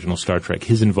creator of the original Star Trek,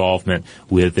 his involvement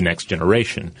with The Next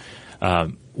Generation.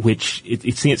 Which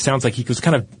it sounds like he was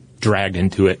kind of dragged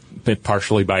into it, but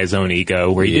partially by his own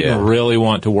ego, where he didn't really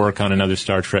want to work on another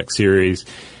Star Trek series,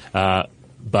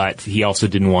 but he also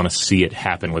didn't want to see it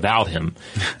happen without him.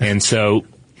 And so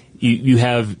you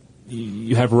have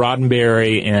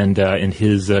Roddenberry and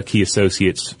his key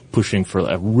associates pushing for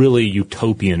a really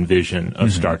utopian vision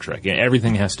of Star Trek.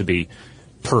 Everything has to be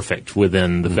perfect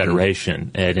within the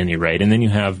Federation at any rate. And then you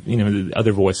have the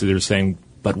other voices that are saying,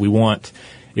 but we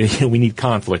need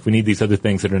conflict. We need these other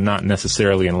things that are not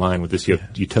necessarily in line with this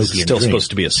utopian It's still dream. supposed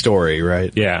to be a story,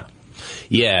 right? Yeah.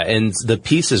 Yeah, and the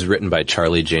piece is written by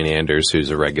Charlie Jane Anders, who's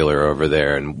a regular over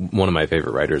there and one of my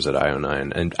favorite writers at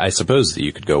IO9. And I suppose that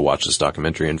you could go watch this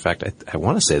documentary. In fact, I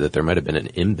want to say that there might have been an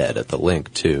embed at the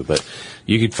link too, but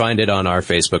you could find it on our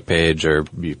Facebook page, or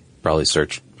you probably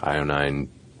search IO9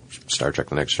 Star Trek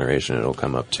The Next Generation, it'll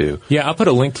come up too. Yeah, I'll put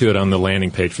a link to it on the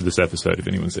landing page for this episode if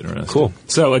anyone's interested. Cool.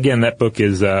 So again, that book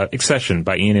is Accession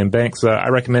by Ian M. Banks. I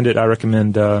recommend it. I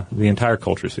recommend the entire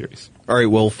Culture series. All right,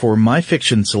 well, for my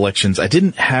fiction selections, I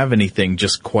didn't have anything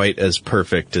just quite as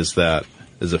perfect as that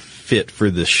as a fit for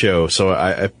this show. So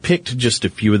I picked just a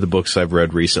few of the books I've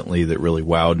read recently that really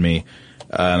wowed me.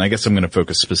 And I guess I'm going to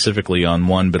focus specifically on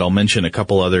one, but I'll mention a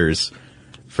couple others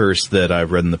first that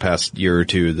I've read in the past year or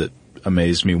two that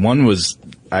amazed me. One was,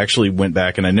 I actually went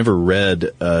back and I never read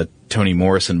a Toni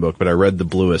Morrison book, but I read The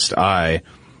Bluest Eye,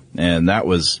 and that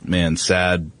was,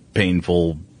 sad,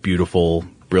 painful, beautiful,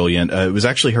 brilliant. It was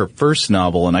actually her first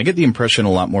novel, and I get the impression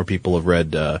a lot more people have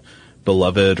read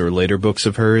Beloved or later books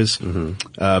of hers.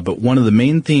 But one of the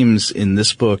main themes in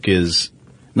this book is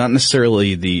not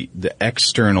necessarily the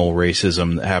external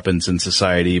racism that happens in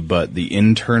society, but the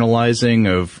internalizing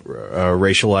of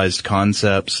racialized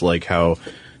concepts, like how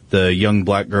the young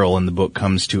black girl in the book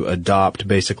comes to adopt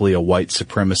basically a white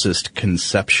supremacist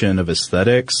conception of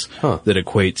aesthetics that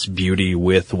equates beauty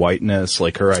with whiteness.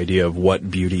 Like her idea of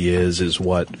what beauty is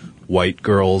what white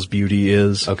girl's beauty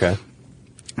is. Okay.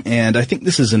 And I think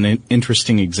this is an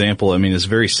interesting example. I mean, it's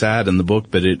very sad in the book,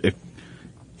 but it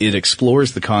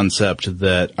explores the concept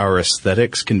that our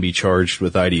aesthetics can be charged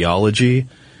with ideology.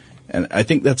 And I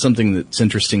think that's something that's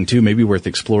interesting too, maybe worth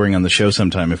exploring on the show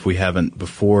sometime if we haven't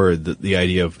before, the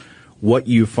idea of what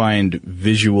you find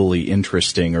visually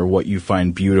interesting or what you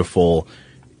find beautiful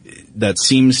that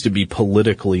seems to be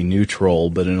politically neutral,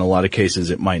 but in a lot of cases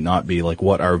it might not be. Like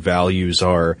what our values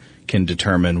are can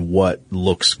determine what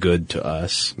looks good to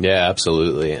us. Yeah,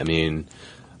 absolutely. I mean,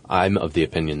 I'm of the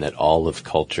opinion that all of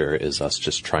culture is us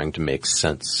just trying to make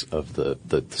sense of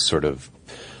the sort of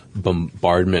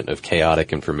bombardment of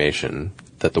chaotic information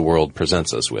that the world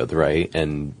presents us with, right?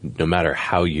 And no matter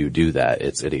how you do that,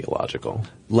 it's ideological.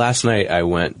 Last night I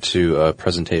went to a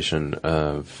presentation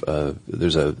of,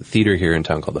 there's a theater here in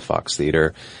town called the Fox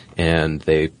Theater, and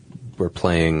they were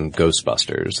playing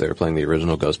Ghostbusters. They were playing the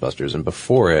original Ghostbusters, and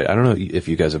before it, I don't know if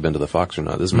you guys have been to the Fox or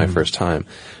not, this is my first time,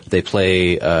 they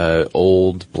play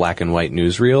old black and white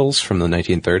newsreels from the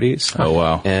 1930s. Oh,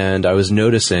 wow. And I was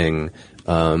noticing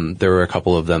there were a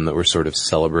couple of them that were sort of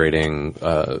celebrating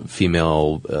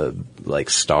female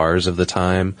like stars of the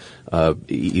time,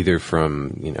 either from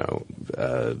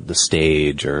the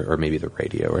stage or maybe the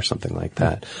radio or something like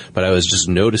that. But I was just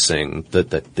noticing that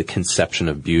the conception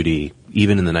of beauty,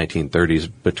 even in the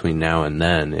 1930s, between now and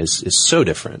then, is so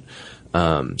different.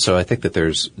 So I think that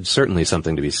there's certainly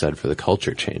something to be said for the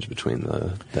culture change between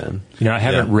then. I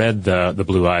haven't read the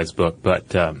Blue Eyes book,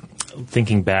 but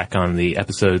thinking back on the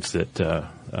episodes that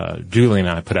Julie and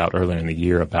I put out earlier in the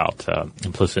year about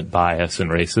implicit bias and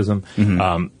racism,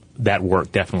 that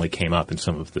work definitely came up in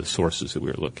some of the sources that we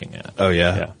were looking at. Oh,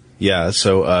 yeah. Yeah.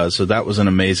 So that was an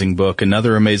amazing book.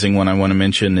 Another amazing one I want to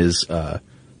mention is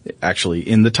actually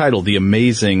in the title, The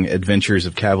Amazing Adventures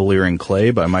of Cavalier and Clay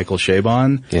by Michael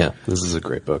Chabon. Yeah, this is a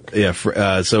great book. Yeah,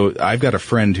 so I've got a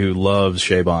friend who loves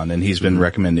Chabon, and he's been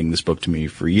recommending this book to me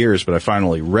for years, but I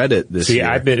finally read it this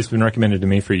year. It's been recommended to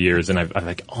me for years, and I've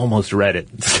like almost read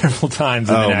it several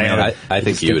times. And man, I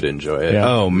think you would enjoy it. Yeah.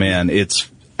 Oh man, it's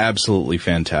absolutely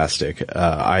fantastic.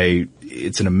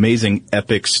 It's an amazing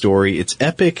epic story. It's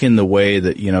epic in the way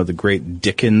that, the great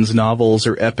Dickens novels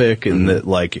are epic, and that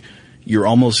like, you're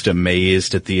almost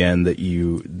amazed at the end that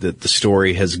the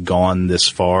story has gone this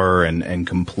far and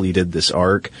completed this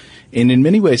arc. And in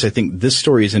many ways, I think this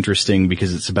story is interesting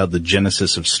because it's about the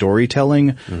genesis of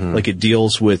storytelling. Like it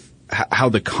deals with how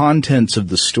the contents of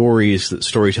the stories that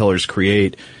storytellers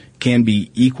create can be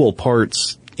equal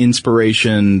parts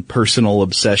inspiration, personal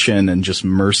obsession, and just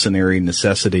mercenary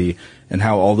necessity, and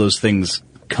how all those things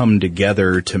come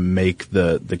together to make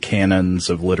the canons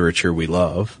of literature we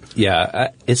love.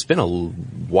 Yeah, it's been a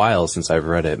while since I've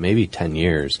read it, maybe 10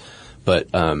 years. But,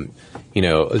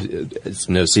 it's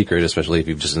no secret, especially if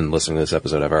you've just been listening to this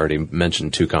episode, I've already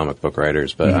mentioned 2 comic book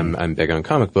writers, but I'm big on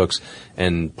comic books,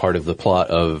 and part of the plot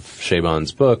of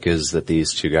Chabon's book is that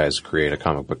these 2 guys create a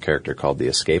comic book character called the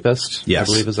Escapist. Yes.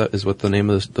 I believe is what the name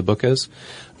of the book is.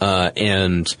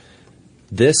 And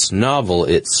this novel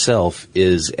itself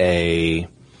is a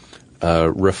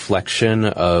reflection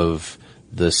of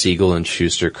the Siegel and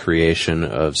Schuster creation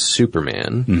of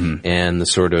Superman and the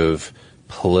sort of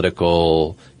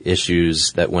political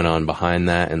issues that went on behind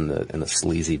that and the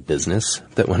sleazy business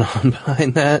that went on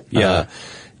behind that. Yeah.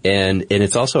 And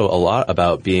it's also a lot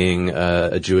about being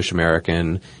a Jewish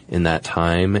American in that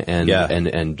time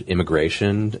and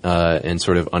immigration, and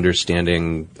sort of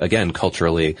understanding, again,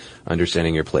 culturally,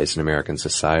 understanding your place in American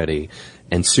society.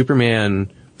 And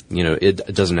Superman,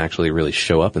 it doesn't actually really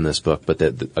show up in this book, but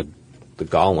the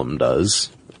Golem does.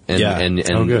 And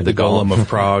the Golem of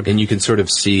Prague. And you can sort of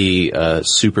see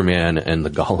Superman and the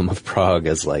Golem of Prague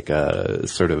as like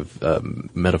sort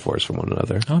of metaphors for one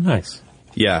another. Oh, nice.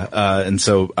 Yeah, and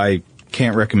so I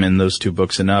can't recommend those 2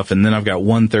 books enough. And then I've got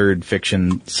one third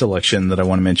fiction selection that I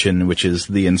want to mention, which is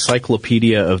The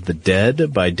Encyclopedia of the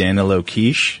Dead by Danilo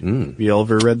Kish. Have you all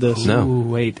ever read this? No. Ooh,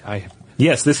 wait,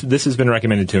 Yes, this has been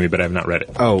recommended to me, but I have not read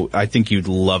it. Oh, I think you'd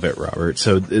love it, Robert.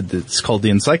 So it's called The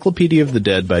Encyclopedia of the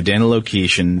Dead by Danilo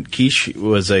Kish, and Kish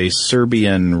was a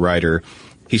Serbian writer.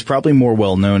 He's probably more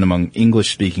well known among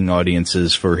English-speaking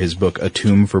audiences for his book A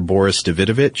Tomb for Boris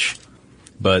Davidovich.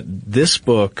 But this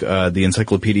book, The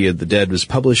Encyclopedia of the Dead, was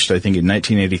published, I think, in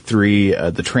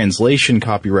 1983. The translation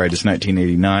copyright is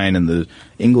 1989, and the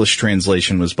English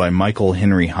translation was by Michael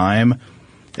Henry Heim.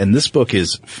 And this book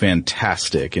is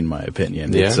fantastic, in my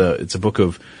opinion. Yeah. It's a book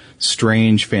of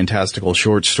strange, fantastical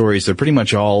short stories. They're pretty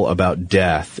much all about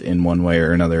death in one way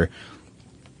or another.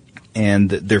 And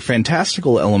their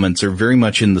fantastical elements are very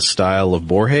much in the style of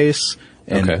Borges.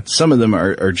 And some of them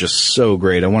are just so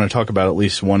great. I want to talk about at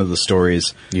least one of the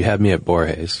stories. You had me at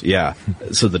Borges. Yeah.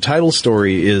 So the title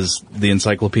story is The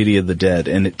Encyclopedia of the Dead,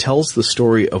 and it tells the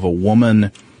story of a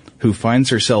woman who finds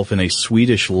herself in a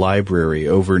Swedish library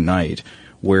overnight,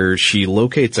 where she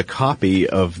locates a copy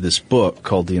of this book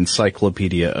called The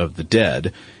Encyclopedia of the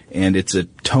Dead, and it's a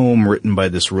tome written by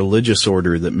this religious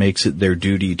order that makes it their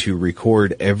duty to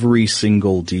record every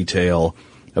single detail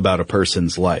about a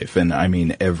person's life. And I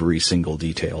mean every single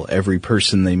detail. Every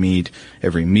person they meet,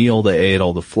 every meal they ate,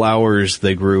 all the flowers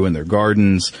they grew in their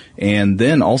gardens, and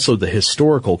then also the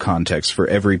historical context for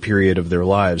every period of their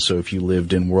lives. So if you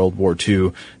lived in World War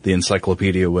II, the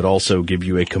encyclopedia would also give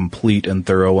you a complete and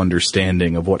thorough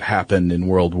understanding of what happened in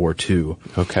World War II.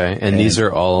 Okay. And these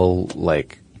are all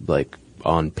like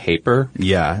on paper?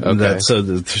 Yeah. Okay. So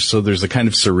there's a kind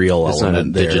of surreal It's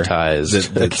element not a there.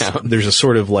 digitized account. There's a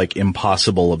sort of like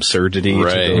impossible absurdity to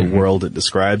the world it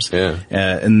describes. Yeah.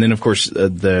 And then of course,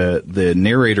 the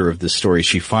narrator of this story,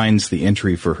 she finds the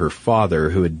entry for her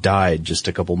father who had died just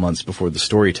a couple months before the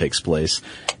story takes place.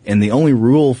 And the only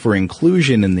rule for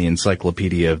inclusion in the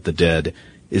Encyclopedia of the Dead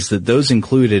is that those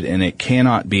included, and it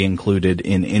cannot be included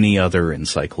in any other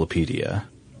encyclopedia.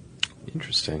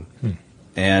 Interesting.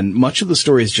 And much of the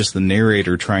story is just the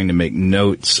narrator trying to make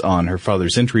notes on her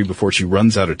father's entry before she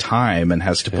runs out of time and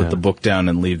has to put the book down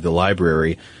and leave the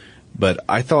library. But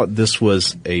I thought this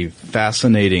was a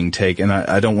fascinating take, and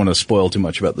I don't want to spoil too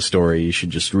much about the story. You should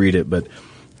just read it. But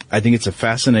I think it's a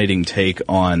fascinating take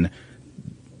on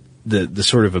the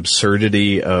sort of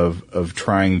absurdity of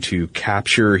trying to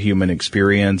capture human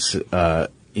experience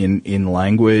in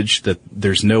language, that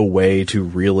there's no way to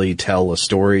really tell a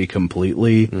story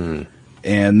completely.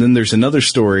 And then there's another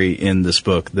story in this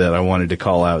book that I wanted to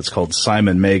call out. It's called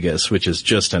Simon Magus, which is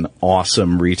just an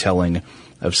awesome retelling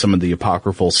of some of the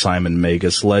apocryphal Simon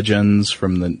Magus legends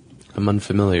from the... I'm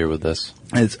unfamiliar with this.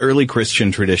 It's early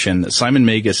Christian tradition. Simon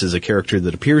Magus is a character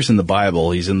that appears in the Bible.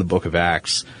 He's in the book of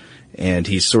Acts, and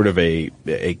he's sort of a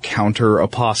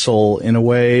counter-apostle in a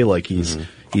way. Like he's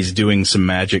doing some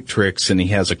magic tricks, and he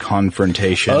has a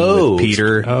confrontation with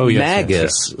Peter. Oh, yes,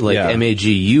 Magus, like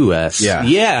Magus.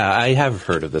 Yeah, I have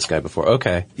heard of this guy before.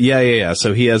 Okay. Yeah.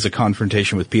 So he has a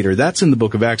confrontation with Peter. That's in the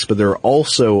book of Acts, but there are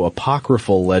also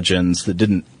apocryphal legends that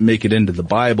didn't make it into the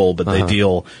Bible, but they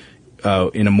deal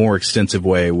in a more extensive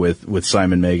way with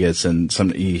Simon Magus, and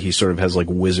he sort of has like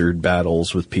wizard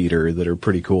battles with Peter that are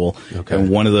pretty cool. Okay. And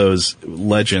one of those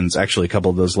legends, actually a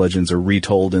couple of those legends, are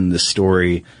retold in this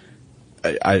story.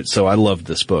 So I loved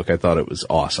this book. I thought it was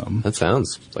awesome. That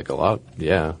sounds like a lot.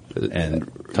 Yeah. It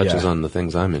touches on the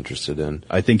things I'm interested in.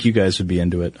 I think you guys would be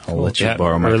into it. I'll let you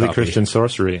borrow my early copy. Christian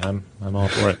sorcery. I'm all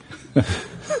for it.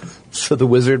 So the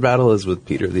wizard battle is with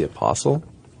Peter the Apostle?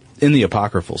 In the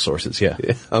apocryphal sources, yeah.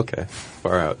 Okay.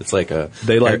 Far out. It's like a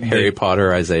Harry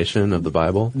Potterization of the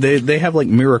Bible? They have like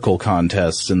miracle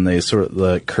contests, and they sort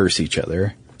of curse each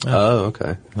other. Oh,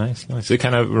 okay. Nice. It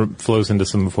kind of flows into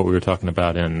some of what we were talking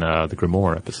about in the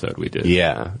Grimoire episode we did.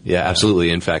 Yeah,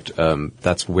 absolutely. In fact,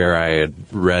 that's where I had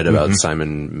read about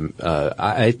Simon.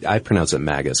 I pronounce it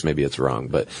Magus. Maybe it's wrong,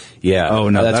 but yeah. Oh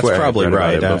no, that's where probably I read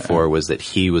right. About it before was that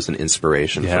he was an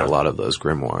inspiration for a lot of those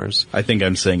grimoires. I think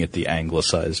I'm saying it the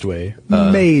anglicized way.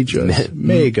 Magus.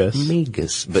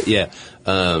 But yeah,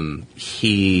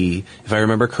 if I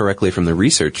remember correctly from the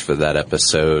research for that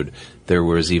episode, there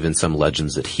was even some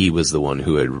legends that he was the one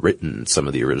who had written some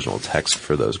of the original text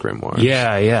for those grimoires.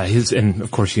 Yeah. And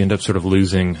of course you end up sort of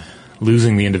losing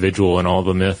the individual and all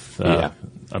the myth. Well,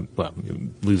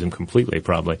 lose him completely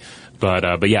probably.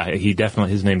 But yeah,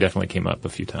 his name definitely came up a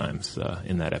few times,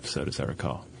 in that episode, as I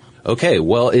recall. Okay,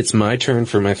 well, it's my turn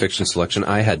for my fiction selection.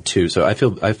 I had two, so I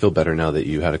feel better now that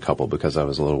you had a couple, because I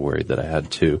was a little worried that I had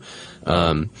two.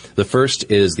 The first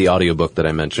is the audiobook that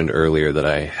I mentioned earlier that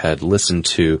I had listened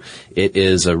to. It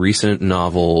is a recent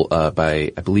novel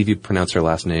by, I believe you pronounce her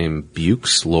last name,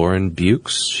 Bewkes, Lauren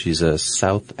Bewkes. She's a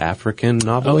South African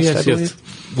novelist, I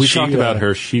believe. We talked about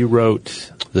her. She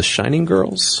wrote The Shining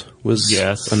Girls was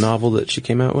a novel that she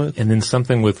came out with. And then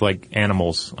something with like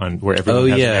animals on where everyone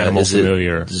has an animal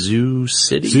familiar. Zoo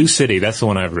City? Zoo City, that's the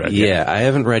one I've read. Yeah, I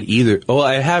haven't read either. Oh,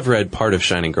 I have read part of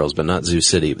Shining Girls, but not Zoo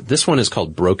City. But this one is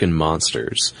called Broken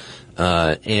Monsters.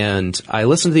 And I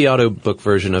listened to the audiobook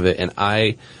version of it, and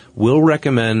I will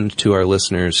recommend to our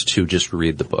listeners to just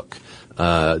read the book.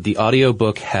 The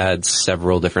audiobook had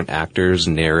several different actors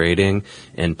narrating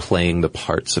and playing the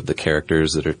parts of the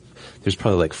characters there's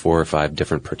probably like 4 or 5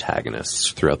 different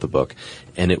protagonists throughout the book,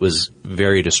 and it was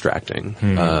very distracting.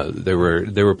 There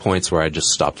were points where I just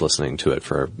stopped listening to it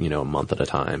for, a month at a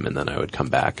time, and then I would come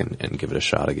back and give it a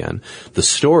shot again. The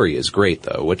story is great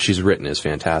though. What she's written is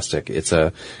fantastic. It's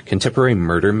a contemporary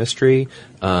murder mystery,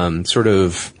 sort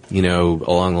of,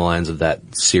 along the lines of that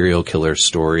serial killer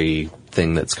story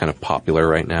thing that's kind of popular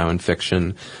right now in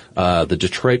fiction. The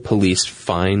Detroit police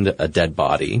find a dead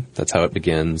body. That's how it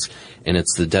begins. And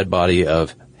it's the dead body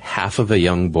of half of a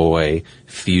young boy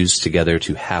fused together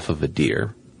to half of a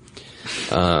deer.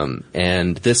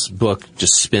 And this book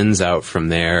just spins out from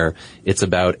there. It's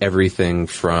about everything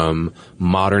from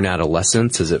modern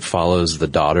adolescence as it follows the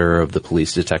daughter of the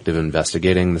police detective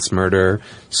investigating this murder,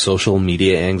 social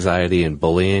media anxiety and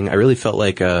bullying. I really felt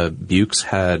like Bukes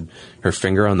had her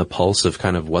finger on the pulse of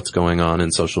kind of what's going on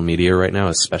in social media right now,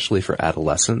 especially for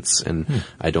adolescents. And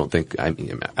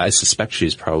I suspect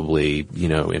she's probably,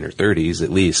 in her 30s at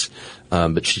least.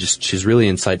 But she's really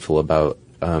insightful about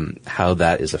how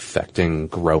that is affecting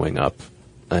growing up.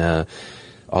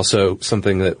 Also,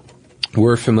 something that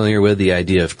we're familiar with, the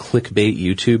idea of clickbait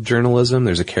YouTube journalism.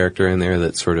 There's a character in there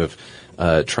that's sort of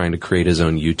trying to create his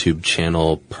own YouTube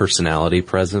channel personality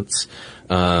presence.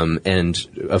 And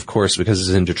of course, because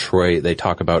it's in Detroit, they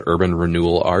talk about urban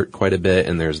renewal art quite a bit,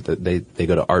 and they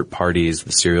go to art parties.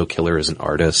 The serial killer is an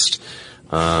artist.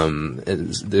 And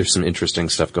there's some interesting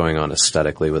stuff going on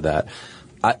aesthetically with that.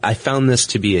 I found this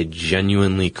to be a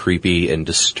genuinely creepy and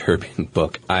disturbing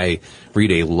book. I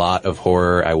read a lot of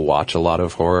horror. I watch a lot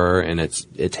of horror, and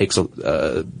it takes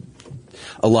a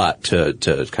lot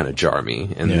to kind of jar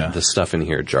me, and the stuff in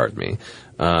here jarred me.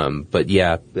 But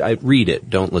yeah, I read it.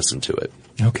 Don't listen to it.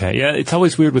 Okay. Yeah, it's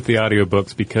always weird with the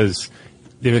audiobooks because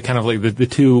they're kind of like the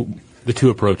two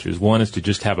approaches. One is to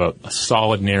just have a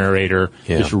solid narrator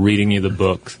just reading you the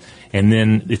books. And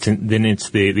then it's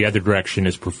the other direction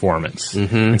is performance.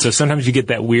 Mm-hmm. And so sometimes you get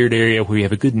that weird area where you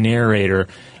have a good narrator,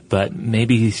 but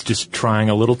maybe he's just trying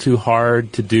a little too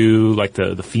hard to do like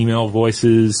the female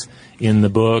voices in the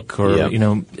book, or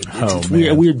it's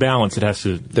a weird balance. It has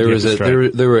to.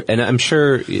 There were, and I'm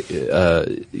sure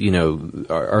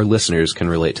our listeners can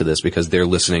relate to this because they're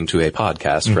listening to a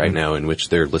podcast right now in which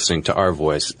they're listening to our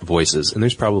voices, and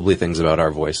there's probably things about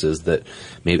our voices that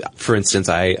maybe, for instance,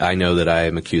 I know that I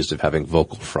am accused of having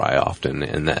vocal fry often,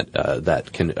 and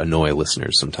that can annoy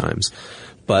listeners sometimes,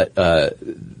 but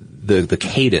the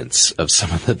cadence of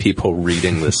some of the people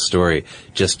reading this story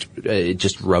just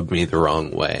rubbed me the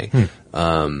wrong way.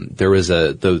 There was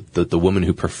the woman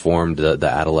who performed the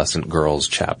adolescent girls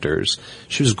chapters.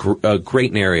 She was a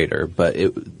great narrator, but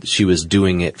she was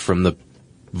doing it from the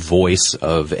voice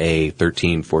of a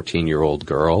 13, 14-year-old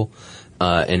girl,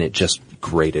 and it just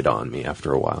grated on me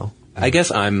after a while. I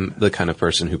guess I'm the kind of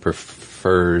person who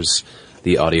prefers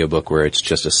the audiobook where it's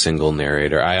just a single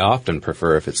narrator. I often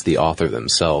prefer if it's the author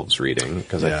themselves reading,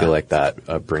 because I feel like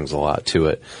that brings a lot to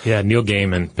it. Yeah, Neil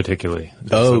Gaiman particularly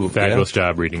does a fabulous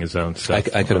job reading his own stuff.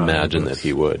 I could imagine that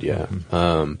he would, yeah.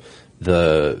 Mm-hmm.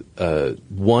 The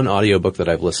one audiobook that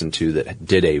I've listened to that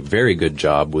did a very good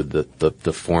job with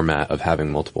the format of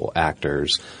having multiple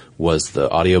actors was the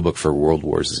audiobook for World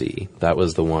War Z. That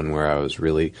was the one where I was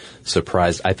really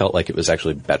surprised. I felt like it was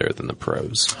actually better than the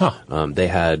prose. They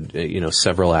had,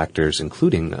 several actors,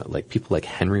 including people like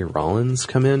Henry Rollins,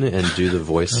 come in and do the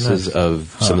voices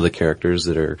of some of the characters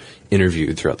that are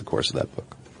interviewed throughout the course of that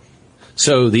book.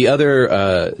 So the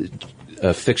other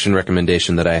fiction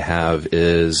recommendation that I have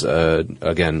is,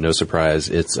 again, no surprise,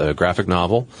 it's a graphic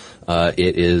novel.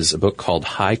 It is a book called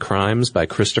High Crimes by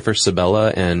Christopher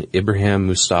Sebela and Ibrahim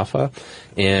Mustafa.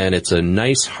 And it's a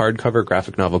nice hardcover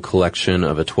graphic novel collection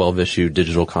of a 12-issue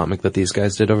digital comic that these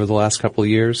guys did over the last couple of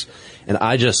years. And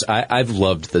I've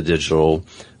loved the digital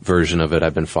version of it.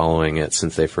 I've been following it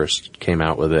since they first came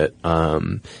out with it.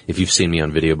 If you've seen me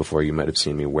on video before, you might have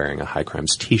seen me wearing a High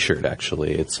Crimes t-shirt,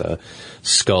 actually. It's a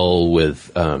skull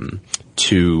with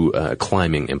two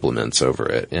climbing implements over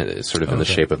it, and it's sort of in the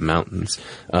shape of mountains,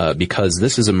 because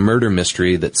this is a murder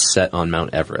mystery that's set on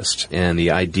Mount Everest. And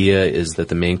the idea is that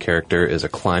the main character is a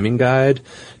climbing guide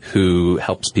who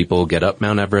helps people get up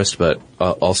Mount Everest, but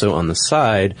also on the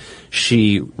side,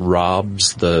 she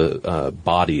robs the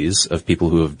bodies of people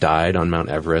who have died on Mount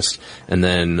Everest, and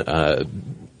then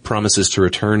promises to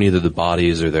return either the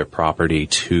bodies or their property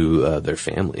to their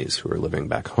families who are living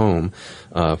back home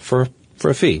for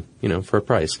a fee, for a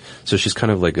price. So she's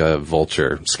kind of like a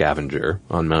vulture scavenger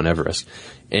on Mount Everest.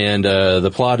 And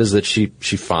the plot is that she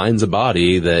finds a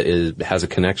body that has a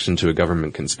connection to a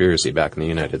government conspiracy back in the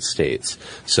United States.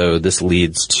 So this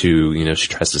leads to, she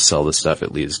tries to sell this stuff.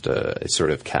 It leads to a sort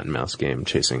of cat and mouse game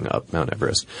chasing up Mount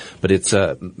Everest. But it's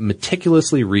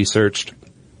meticulously researched.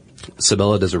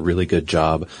 Sebela does a really good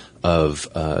job of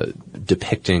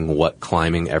depicting what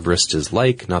climbing Everest is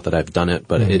like. Not that I've done it,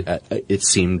 but it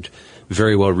seemed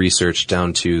very well researched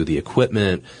down to the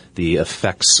equipment, the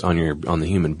effects on the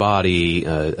human body,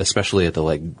 especially at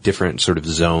the different sort of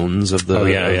zones of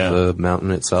the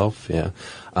mountain itself. Yeah.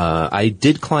 I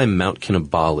did climb Mount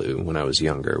Kinabalu when I was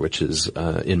younger, which is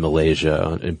in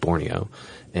Malaysia, in Borneo,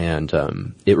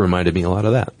 and it reminded me a lot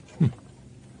of that.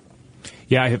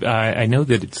 Yeah, I know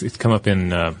that it's come up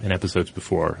in episodes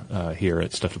before here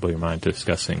at Stuff to Blow Your Mind,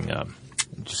 discussing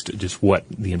just what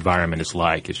the environment is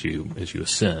like as you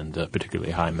ascend a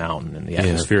particularly high mountain, and the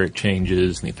atmospheric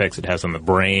changes and the effects it has on the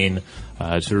brain.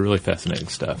 It's really fascinating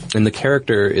stuff. And the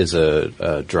character is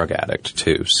a drug addict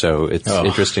too, so it's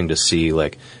interesting to see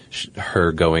like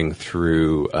her going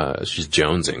through. She's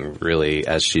jonesing really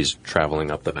as she's traveling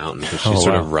up the mountain because she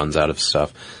sort of runs out of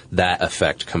stuff. That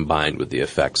effect combined with the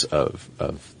effects of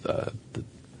the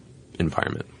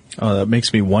environment. Oh, that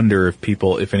makes me wonder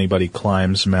if anybody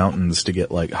climbs mountains to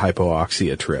get like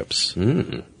hypoxia trips.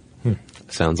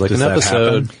 Sounds like Does an that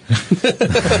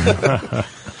episode.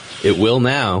 It will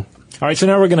now. All right, so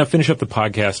now we're going to finish up the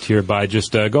podcast here by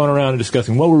just going around and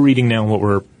discussing what we're reading now and what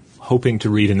we're hoping to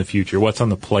read in the future, what's on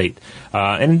the plate.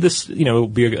 And this, will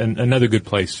be another good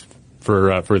place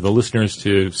for the listeners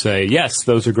to say, yes,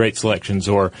 those are great selections,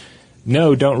 or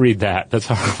no, don't read that. That's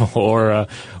horrible.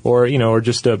 Or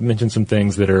just mention some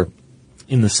things that are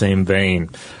in the same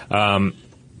vein.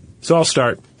 So I'll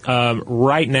start.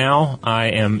 Right now, I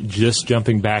am just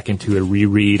jumping back into a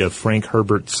reread of Frank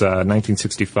Herbert's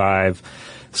 1965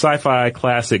 sci-fi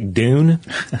classic Dune,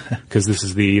 because this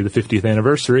is the 50th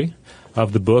anniversary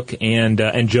of the book, and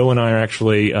Joe and I are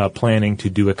actually planning to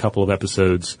do a couple of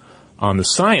episodes on the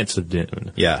science of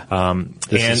Dune. Yeah.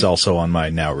 This is also on my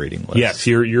now reading list. Yes,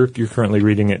 you're currently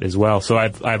reading it as well. So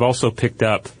I've also picked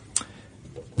up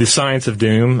The Science of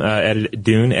Dune,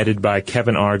 edited by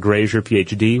Kevin R. Grazier,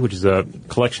 PhD, which is a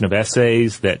collection of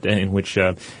essays in which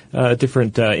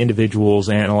different individuals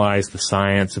analyze the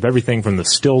science of everything from the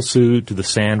still suit to the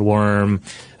sandworm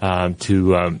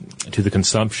to the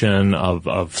consumption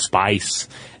of spice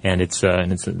and its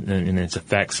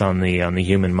effects on the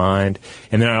human mind.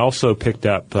 And then I also picked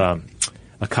up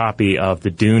a copy of the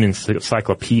Dune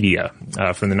Encyclopedia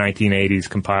from the 1980s,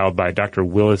 compiled by Dr.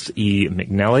 Willis E.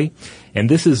 McNally. And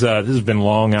this has been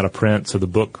long out of print, so the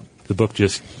book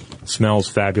just smells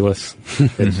fabulous.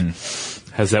 It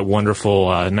has that wonderful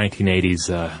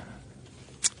 1980s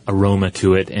aroma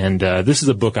to it. And this is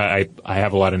a book I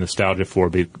have a lot of nostalgia for,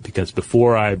 because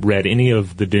before I read any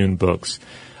of the Dune books,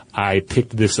 I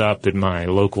picked this up at my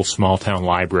local small town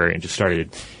library and just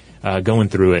started going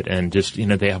through it, and just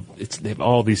they have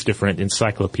all these different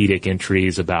encyclopedic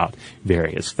entries about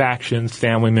various factions,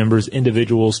 family members,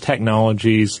 individuals,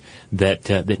 technologies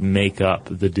that make up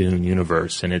the Dune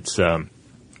universe, and it's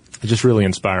just really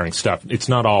inspiring stuff. It's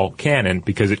not all canon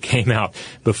because it came out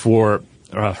before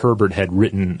Herbert had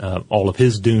written all of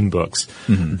his Dune books,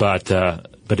 but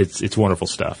it's wonderful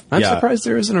stuff. I'm surprised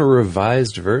there isn't a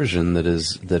revised version that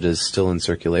is still in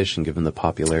circulation, given the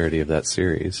popularity of that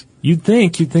series. You'd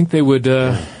think they would,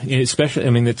 especially. I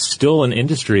mean, it's still an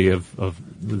industry of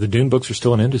the Dune books are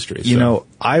still an industry. So.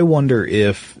 I wonder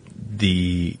if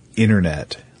the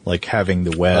internet, like having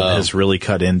the web, has really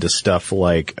cut into stuff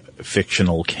like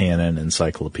fictional canon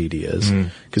encyclopedias.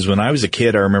 Because when I was a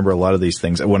kid, I remember a lot of these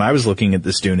things. When I was looking at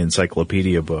this Dune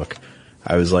encyclopedia book,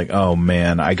 I was like, oh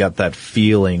man, I got that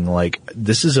feeling like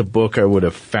this is a book I would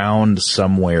have found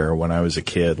somewhere when I was a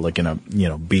kid, like in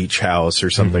a, beach house or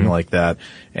something like that,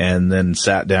 and then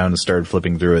sat down and started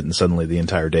flipping through it, and suddenly the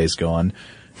entire day's gone.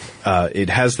 It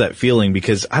has that feeling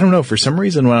because, I don't know, for some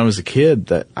reason when I was a kid,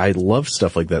 that I loved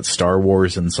stuff like that, Star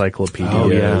Wars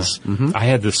encyclopedias. Oh, yeah. I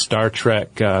had the Star Trek,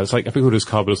 it's like, I forget what it was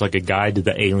called, but it was like a guide to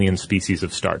the alien species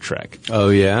of Star Trek. Oh,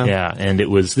 yeah? Yeah, and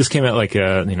this came out like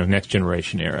Next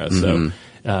Generation era, so,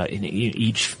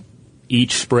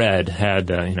 each spread had,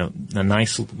 a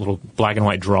nice little black and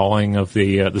white drawing of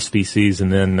the species,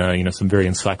 and then, some very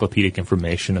encyclopedic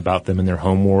information about them in their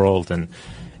home world, and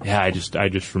yeah, I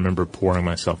just remember pouring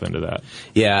myself into that.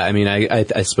 Yeah, I mean,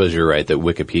 I suppose you're right that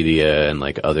Wikipedia and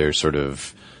like other sort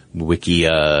of wiki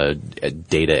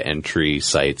data entry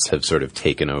sites have sort of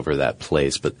taken over that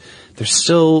place, but there's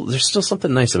still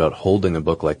something nice about holding a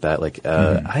book like that. Like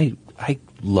I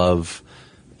love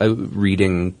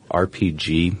reading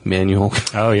RPG manual.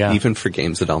 Oh yeah, even for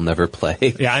games that I'll never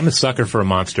play. Yeah, I'm a sucker for a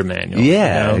monster manual.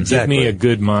 Yeah, exactly. Give me a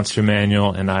good monster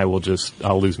manual, and I'll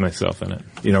lose myself in it.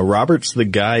 Robert's the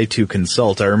guy to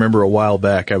consult. I remember a while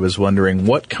back I was wondering,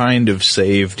 what kind of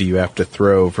save do you have to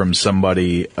throw from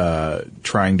somebody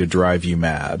trying to drive you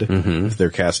mad if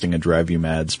they're casting a drive you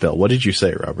mad spell? What did you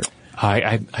say, Robert?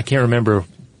 I can't remember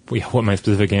what my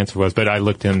specific answer was, but I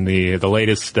looked in the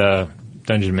latest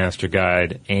Dungeon Master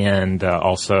Guide and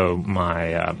also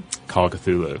my Call of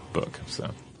Cthulhu book.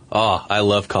 So Oh, I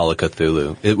love Call of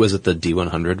Cthulhu. Was it the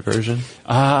D100 version?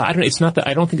 I don't. It's not that.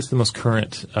 I don't think it's the most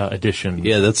current edition.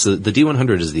 Yeah, that's the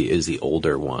D100 is the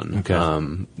older one. Okay.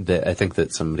 I think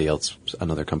that somebody else,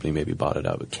 another company, maybe bought it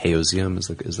out. But Chaosium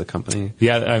is the company.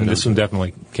 Yeah, this one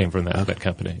definitely came from that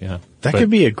company. Yeah, That could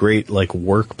be a great, like,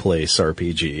 workplace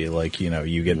RPG. Like,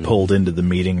 you get pulled into the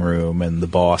meeting room and the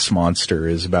boss monster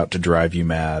is about to drive you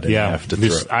mad and you have to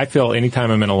throw. I feel anytime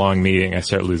I'm in a long meeting, I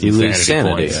start losing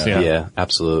sanity points. Yeah,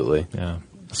 absolutely. Yeah.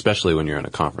 Especially when you're in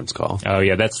a conference call. Oh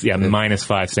yeah, that's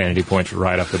 -5 sanity points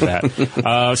right off the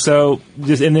bat. So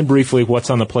and then briefly, what's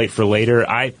on the plate for later?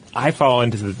 I fall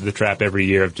into the trap every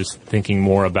year of just thinking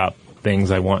more about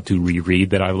things I want to reread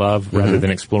that I love rather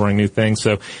than exploring new things.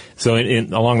 So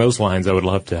along those lines, I would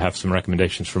love to have some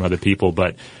recommendations from other people,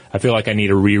 but I feel like I need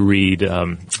to reread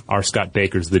R. Scott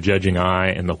Baker's The Judging Eye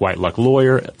and The White Luck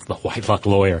Lawyer. The White Luck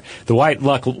Lawyer. The White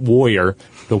Luck Warrior.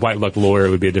 The White Luck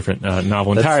Lawyer would be a different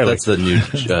novel entirely. That's the new,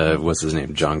 what's his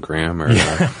name, John Graham or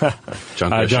John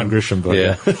Grisham? John Grisham book.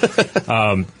 Yeah.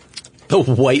 The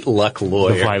White Luck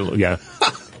Lawyer.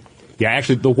 Yeah,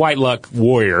 actually, The White Luck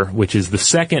Warrior, which is the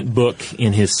second book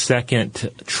in his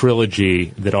second trilogy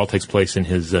that all takes place in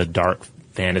his dark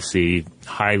fantasy,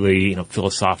 highly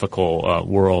philosophical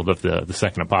world of the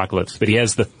second apocalypse. But he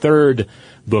has the third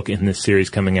book in this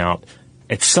series coming out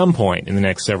at some point in the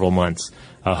next several months,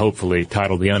 hopefully,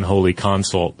 titled The Unholy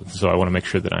Consult. So I want to make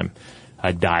sure that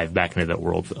I dive back into that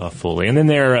world fully. And then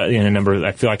there are a number.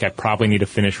 I feel like I probably need to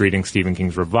finish reading Stephen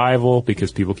King's Revival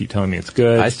because people keep telling me it's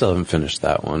good. I still haven't finished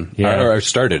that one. Yeah. Or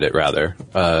started it, rather.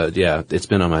 Yeah, it's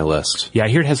been on my list. Yeah, I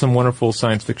hear it has some wonderful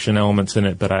science fiction elements in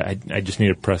it, but I just need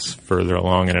to press further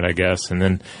along in it, I guess. And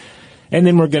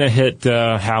then we're going to hit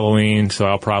Halloween, so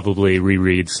I'll probably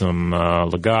reread some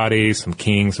Ligotti, some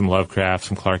King, some Lovecraft,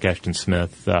 some Clark Ashton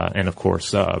Smith, and of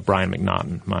course Brian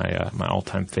McNaughton, my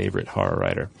all-time favorite horror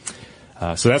writer.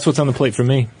 So that's what's on the plate for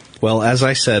me. Well, as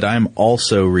I said, I'm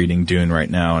also reading Dune right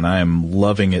now, and I am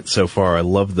loving it so far. I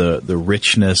love the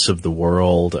richness of the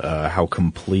world, how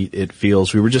complete it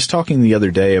feels. We were just talking the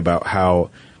other day about how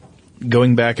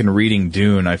going back and reading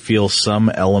Dune, I feel some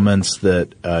elements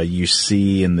that you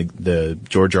see in the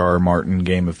George R.R. Martin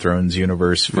Game of Thrones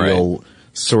universe feel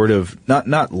sort of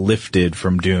not lifted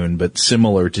from Dune, but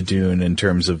similar to Dune in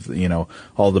terms of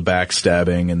all the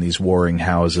backstabbing and these warring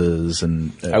houses.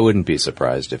 And I wouldn't be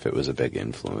surprised if it was a big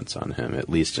influence on him, at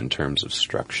least in terms of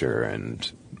structure and,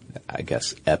 I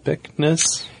guess,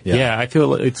 epicness. Yeah, I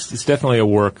feel it's definitely a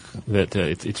work that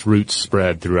its roots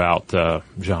spread throughout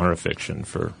genre fiction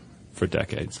for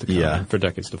decades to come, for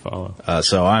decades to follow.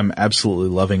 So I'm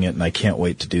absolutely loving it, and I can't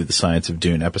wait to do the Science of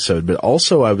Dune episode. But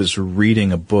also I was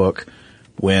reading a book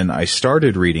when I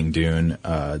started reading Dune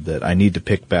that I need to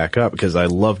pick back up because I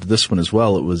loved this one as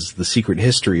well. It was The Secret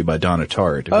History by Donna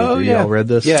Tartt. Have you all read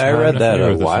this? Yeah, I read that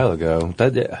a while ago.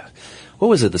 What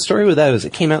was it? The story with that was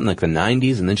it came out in like the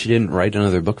 90s, and then she didn't write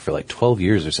another book for like 12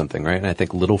 years or something, right? And I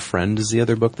think Little Friend is the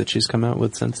other book that she's come out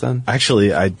with since then.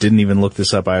 Actually, I didn't even look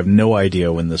this up. I have no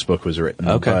idea when this book was written.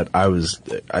 Okay. But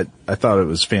I thought it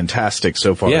was fantastic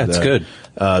so far. Yeah, it's good.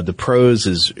 The prose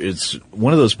it's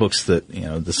one of those books that,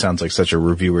 this sounds like such a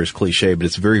reviewer's cliche, but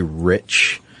it's very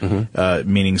rich.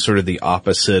 Meaning sort of the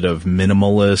opposite of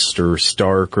minimalist or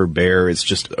stark or bare. It's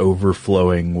just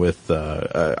overflowing with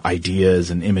ideas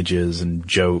and images and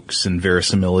jokes and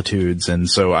verisimilitudes. And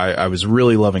so I was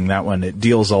really loving that one. It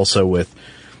deals also with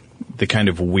the kind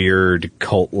of weird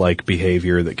cult-like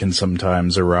behavior that can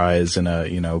sometimes arise in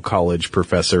a, college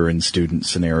professor and student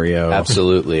scenario.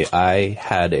 Absolutely. I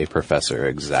had a professor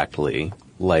exactly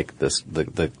like this,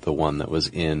 the one that was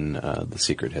in The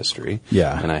Secret History.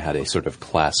 Yeah. And I had a sort of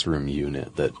classroom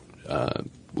unit that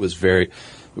was very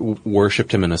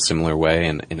worshipped him in a similar way.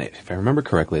 And if I remember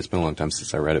correctly, it's been a long time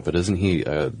since I read it, but isn't he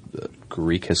a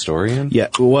Greek historian? Yeah.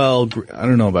 Well, I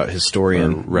don't know about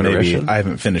historian. Or rhetorician? Maybe I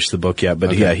haven't finished the book yet, but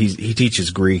Okay. yeah, he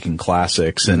teaches Greek and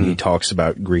classics, and he talks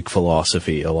about Greek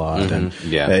philosophy a lot. And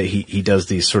he does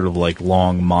these sort of like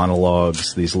long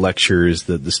monologues, these lectures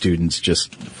that the students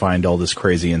just find all this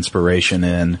crazy inspiration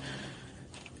in.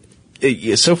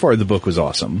 So far, the book was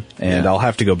awesome, and I'll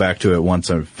have to go back to it once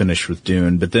I'm finished with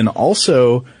Dune. But then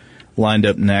also lined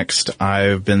up next,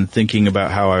 I've been thinking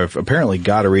about how I've apparently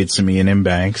got to read some Ian M.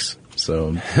 Banks.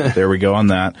 So there we go on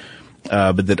that.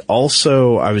 But that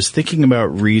also, I was thinking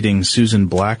about reading Susan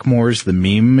Blackmore's The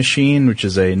Meme Machine, which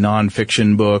is a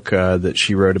nonfiction book that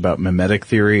she wrote about mimetic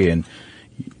theory. And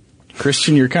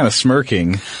Christian, you're kind of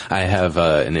smirking. I have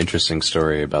an interesting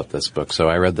story about this book. So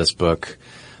I read this book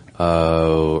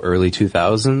early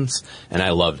 2000s, and I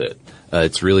loved it.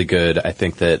 It's really good. I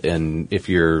think that if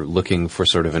you're looking for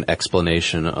sort of an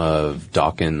explanation of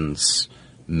Dawkins'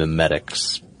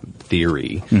 memetics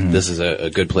theory. This is a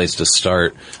good place to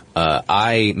start.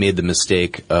 I made the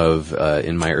mistake of,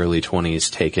 in my early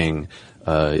 20s, taking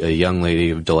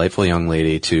a delightful young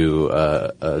lady to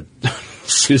a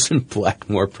Susan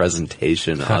Blackmore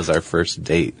presentation as our first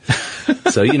date.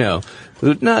 So,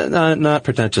 not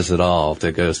pretentious at all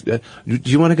to go, do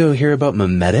you want to go hear about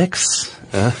memetics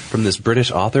from this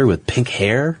British author with pink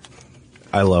hair?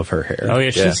 I love her hair. Oh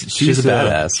yeah, she's a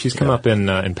badass. She's come up in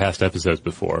past episodes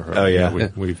before. Oh yeah,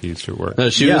 we've used her work. No,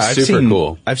 she was super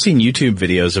cool. I've seen YouTube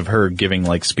videos of her giving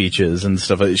like speeches and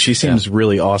stuff. She seems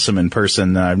really awesome in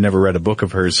person. I've never read a book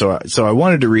of hers, so I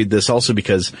wanted to read this also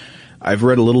because I've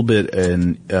read a little bit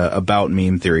about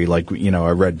meme theory. Like, I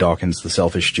read Dawkins' The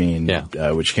Selfish Gene,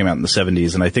 which came out in the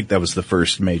 70s, and I think that was the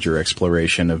first major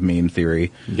exploration of meme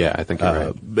theory. Yeah, I think you're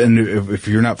right. And if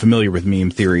you're not familiar with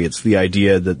meme theory, it's the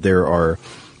idea that there are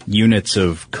units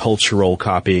of cultural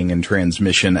copying and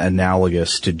transmission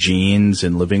analogous to genes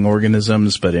in living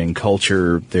organisms, but in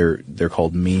culture, they're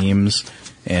called memes.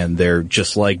 And they're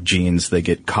just like genes, they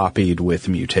get copied with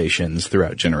mutations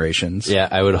throughout generations. Yeah,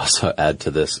 I would also add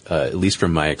to this, at least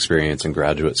from my experience in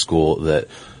graduate school, that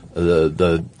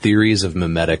the theories of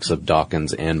memetics of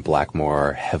Dawkins and Blackmore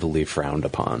are heavily frowned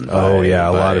upon. A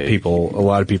lot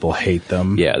of people hate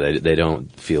them. Yeah, they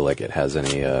don't feel like it has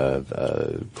any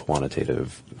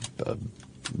quantitative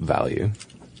value.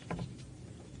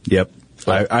 Yep.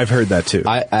 I've heard that too.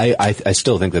 I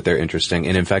still think that they're interesting,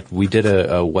 and in fact, we did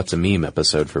a What's a Meme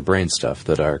episode for Brain Stuff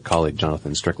that our colleague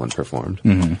Jonathan Strickland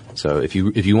performed. So if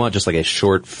you want just like a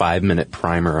short 5-minute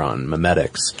primer on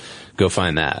memetics, go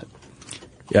find that.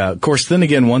 Yeah, of course, then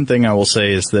again, one thing I will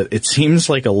say is that it seems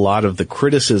like a lot of the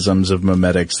criticisms of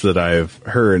memetics that I've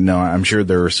heard, now I'm sure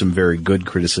there are some very good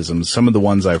criticisms, some of the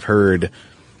ones I've heard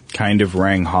kind of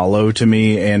rang hollow to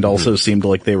me and also seemed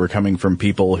like they were coming from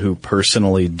people who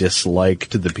personally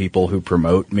disliked the people who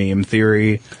promote meme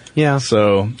theory. Yeah.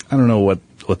 So I don't know what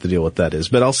the deal with that is,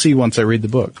 but I'll see once I read the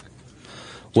book.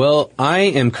 Well, I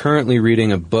am currently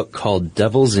reading a book called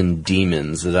Devils and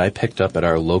Demons that I picked up at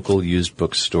our local used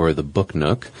bookstore, the Book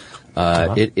Nook.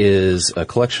 It is a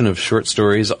collection of short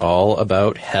stories all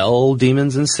about hell,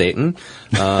 demons, and Satan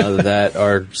that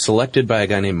are selected by a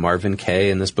guy named Marvin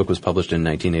Kaye, and this book was published in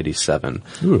 1987.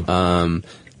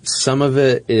 Some of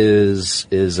it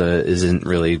isn't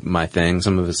really my thing.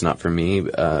 Some of it's not for me.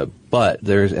 But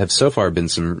there have so far been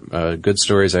some good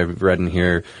stories I've read in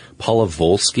here. Paula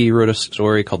Volsky wrote a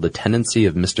story called The Tendency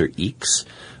of Mr. Eeks.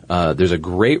 There's a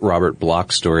great Robert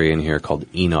Bloch story in here called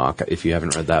Enoch, if you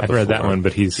haven't read that before. I've read that one,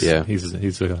 but he's a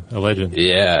legend.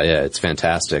 Yeah, it's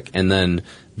fantastic. And then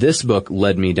this book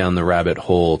led me down the rabbit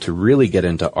hole to really get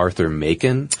into Arthur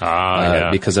Machen.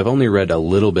 Because I've only read a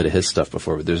little bit of his stuff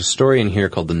before, but there's a story in here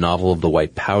called The Novel of the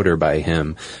White Powder by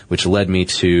him, which led me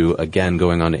to, again,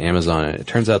 going on to Amazon. It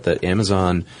turns out that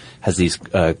Amazon has these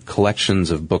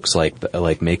collections of books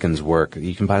like Machen's work.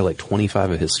 You can buy like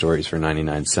 25 of his stories for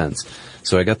 99 cents.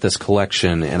 So I got this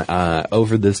collection, and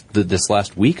over this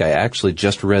last week, I actually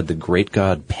just read The Great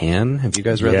God Pan. Have you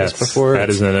guys read this before? That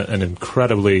is an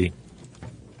incredibly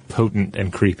potent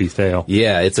and creepy tale.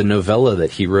 Yeah, it's a novella that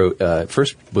he wrote,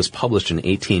 first was published in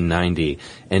 1890,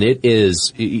 and it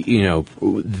is,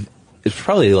 it's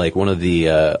probably like one of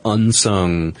the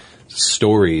unsung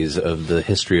stories of the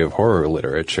history of horror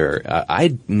literature.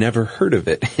 I'd never heard of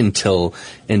it until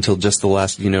just the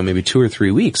last, maybe 2 or 3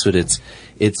 weeks, but it's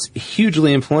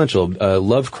hugely influential.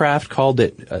 Lovecraft called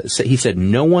it, he said,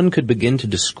 no one could begin to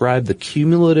describe the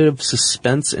cumulative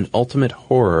suspense and ultimate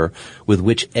horror with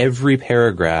which every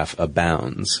paragraph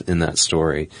abounds in that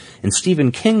story. And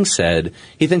Stephen King said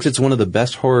he thinks it's one of the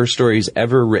best horror stories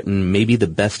ever written, maybe the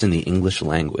best in the English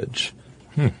language.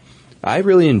 I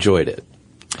really enjoyed it.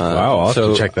 Wow, I'll have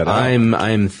to check that out.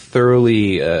 I'm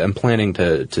thoroughly, I'm planning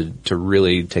to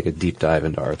really take a deep dive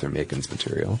into Arthur Machen's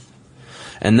material.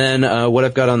 And then, what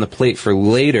I've got on the plate for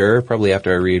later, probably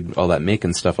after I read all that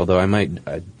Machen stuff, although I might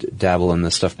dabble in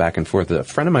this stuff back and forth. A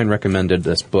friend of mine recommended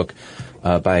this book,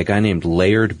 by a guy named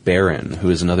Laird Barron, who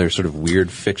is another sort of weird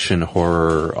fiction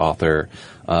horror author.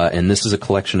 And this is a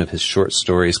collection of his short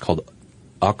stories called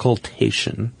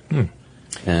Occultation.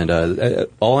 And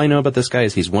all I know about this guy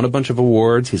is he's won a bunch of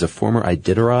awards. He's a former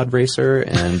Iditarod racer,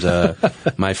 and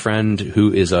my friend,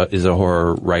 who is a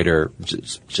horror writer,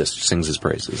 just sings his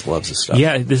praises, loves his stuff.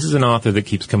 Yeah, this is an author that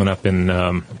keeps coming up in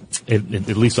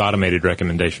at least automated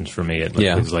recommendations for me at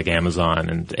places like Amazon,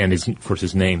 and of course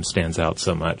his name stands out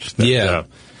so much. That,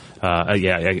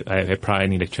 I probably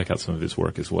need to check out some of his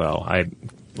work as well.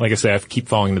 like I say, I keep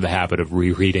falling into the habit of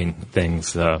rereading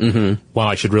things, while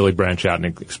I should really branch out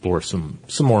and explore some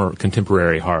more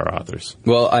contemporary horror authors.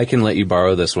 Well, I can let you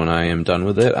borrow this when I am done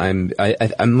with it. I'm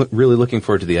really looking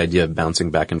forward to the idea of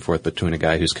bouncing back and forth between a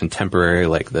guy who's contemporary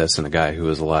like this and a guy who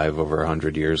was alive over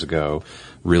 100 years ago,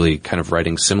 really kind of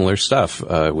writing similar stuff,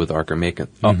 with Arthur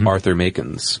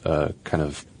Macon's, kind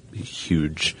of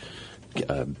huge,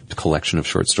 collection of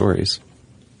short stories.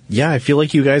 Yeah, I feel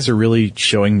like you guys are really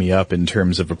showing me up in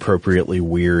terms of appropriately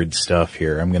weird stuff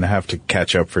here. I'm going to have to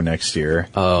catch up for next year.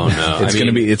 Oh no. It's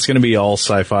going to be all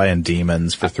sci-fi and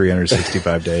demons for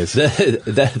 365 days.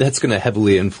 That's going to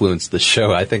heavily influence the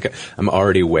show. I think I'm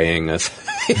already weighing us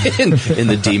in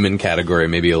the demon category,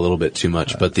 maybe a little bit too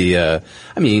much. But that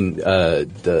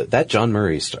John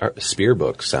Murray Spear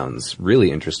book sounds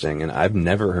really interesting, and I've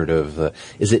never heard of,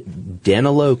 is it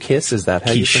Danilo Kiss? Is that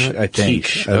how you say it? I think.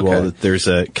 Quiche. Okay. Well, there's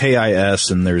a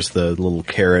KIS and there's the little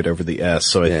caret over the S,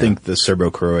 so I think the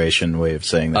Serbo-Croatian way of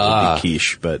saying that would be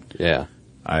quiche, but yeah.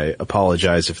 I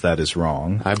apologize if that is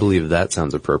wrong. I believe that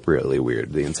sounds appropriately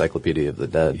weird. The Encyclopedia of the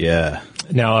Dead. Yeah.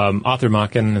 Now, Arthur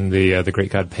Machen and the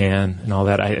Great God Pan and all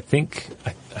that. I think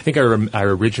I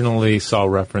originally saw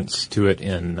reference to it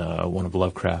in one of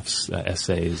Lovecraft's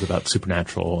essays about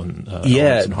supernatural and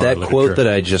yeah, and that horror quote literature.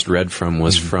 that I just read from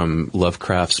was from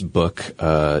Lovecraft's book.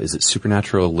 Is it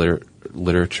Supernatural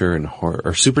Literature and Horror,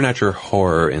 or Supernatural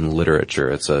Horror in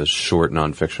Literature? It's a short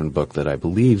nonfiction book that I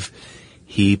believe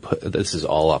he put. This is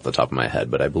all off the top of my head,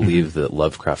 but I believe that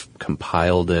Lovecraft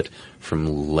compiled it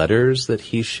from letters that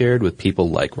he shared with people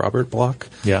like Robert Bloch,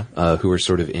 who were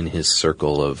sort of in his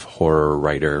circle of horror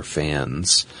writer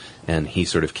fans, and he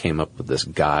sort of came up with this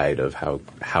guide of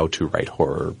how to write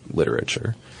horror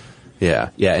literature. Yeah,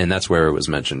 and that's where it was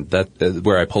mentioned.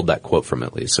 Where I pulled that quote from,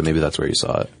 at least. So maybe that's where you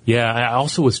saw it. Yeah, I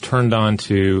also was turned on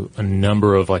to a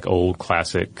number of like old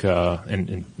classic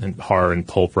and horror and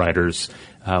pulp writers.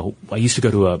 I used to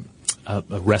go to a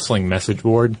wrestling message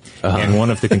board, and one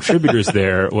of the contributors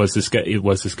there was this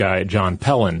guy John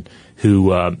Pellin,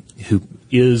 who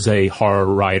is a horror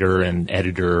writer and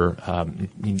editor.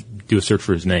 You do a search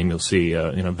for his name, you'll see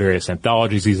various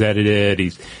anthologies he's edited. I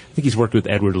think he's worked with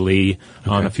Edward Lee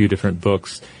on a few different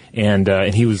books, and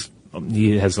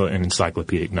he has an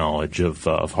encyclopedic knowledge of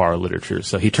horror literature.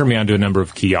 So he turned me on to a number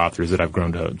of key authors that I've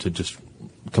grown to just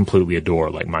completely adore,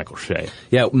 like Michael Shea.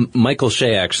 Yeah, Michael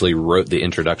Shea actually wrote the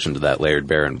introduction to that Laird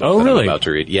Barron book that I'm about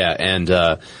to read. Yeah, and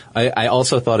I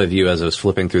also thought of you as I was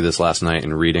flipping through this last night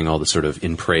and reading all the sort of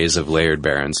in praise of Laird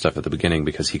Barron stuff at the beginning,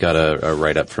 because he got a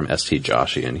write-up from S.T.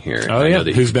 Joshi in here. Oh, yeah,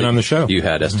 who's been on the show. You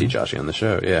had S.T. Joshi on the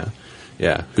show, yeah.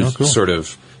 Yeah, who's cool. Sort of,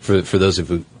 for those of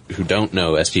you who don't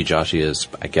know, S.T. Joshi is,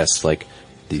 I guess, like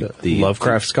the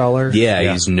Lovecraft scholar?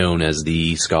 Yeah, he's known as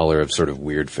the scholar of sort of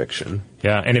weird fiction.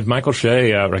 Yeah, and if Michael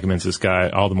Shea recommends this guy,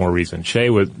 all the more reason.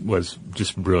 Shea was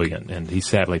just brilliant, and he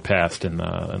sadly passed in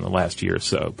the last year or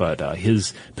so. But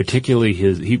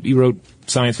he wrote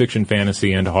science fiction,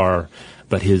 fantasy, and horror.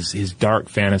 But his dark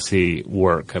fantasy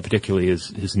work, particularly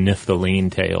his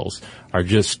Niflheim tales, are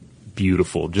just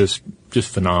beautiful, just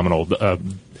phenomenal.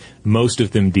 Most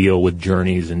of them deal with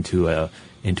journeys into the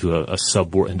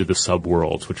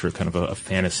subworlds, which are kind of a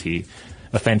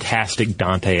fantastic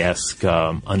Dante-esque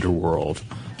underworld,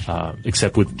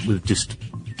 except with just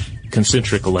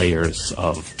concentric layers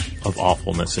of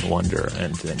awfulness and wonder.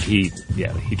 And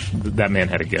that man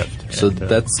had a gift. So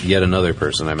that's yet another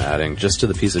person I'm adding just to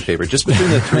the piece of paper. Just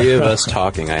between the three of us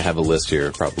talking, I have a list here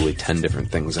of probably 10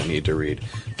 different things I need to read.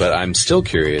 But I'm still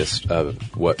curious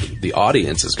of what the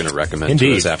audience is going to recommend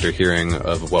to us after hearing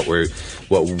of what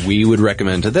we would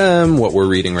recommend to them, what we're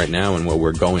reading right now, and what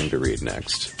we're going to read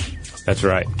next. That's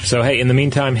right. So, hey, in the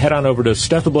meantime, head on over to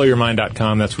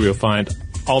StuffToBlowYourMind.com. That's where you'll find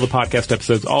all the podcast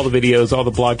episodes, all the videos, all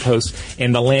the blog posts,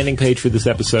 and the landing page for this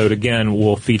episode, again,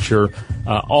 will feature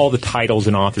all the titles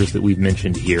and authors that we've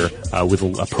mentioned here with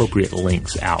appropriate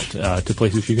links out to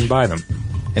places you can buy them.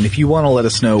 And if you want to let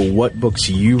us know what books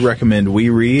you recommend we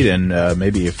read, and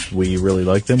maybe if we really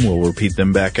like them, we'll repeat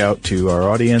them back out to our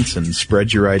audience and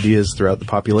spread your ideas throughout the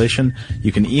population,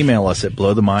 you can email us at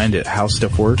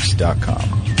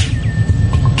blowthemind@howstuffworks.com.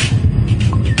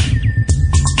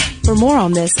 For more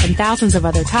on this and thousands of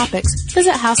other topics,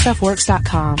 visit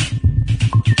howstuffworks.com.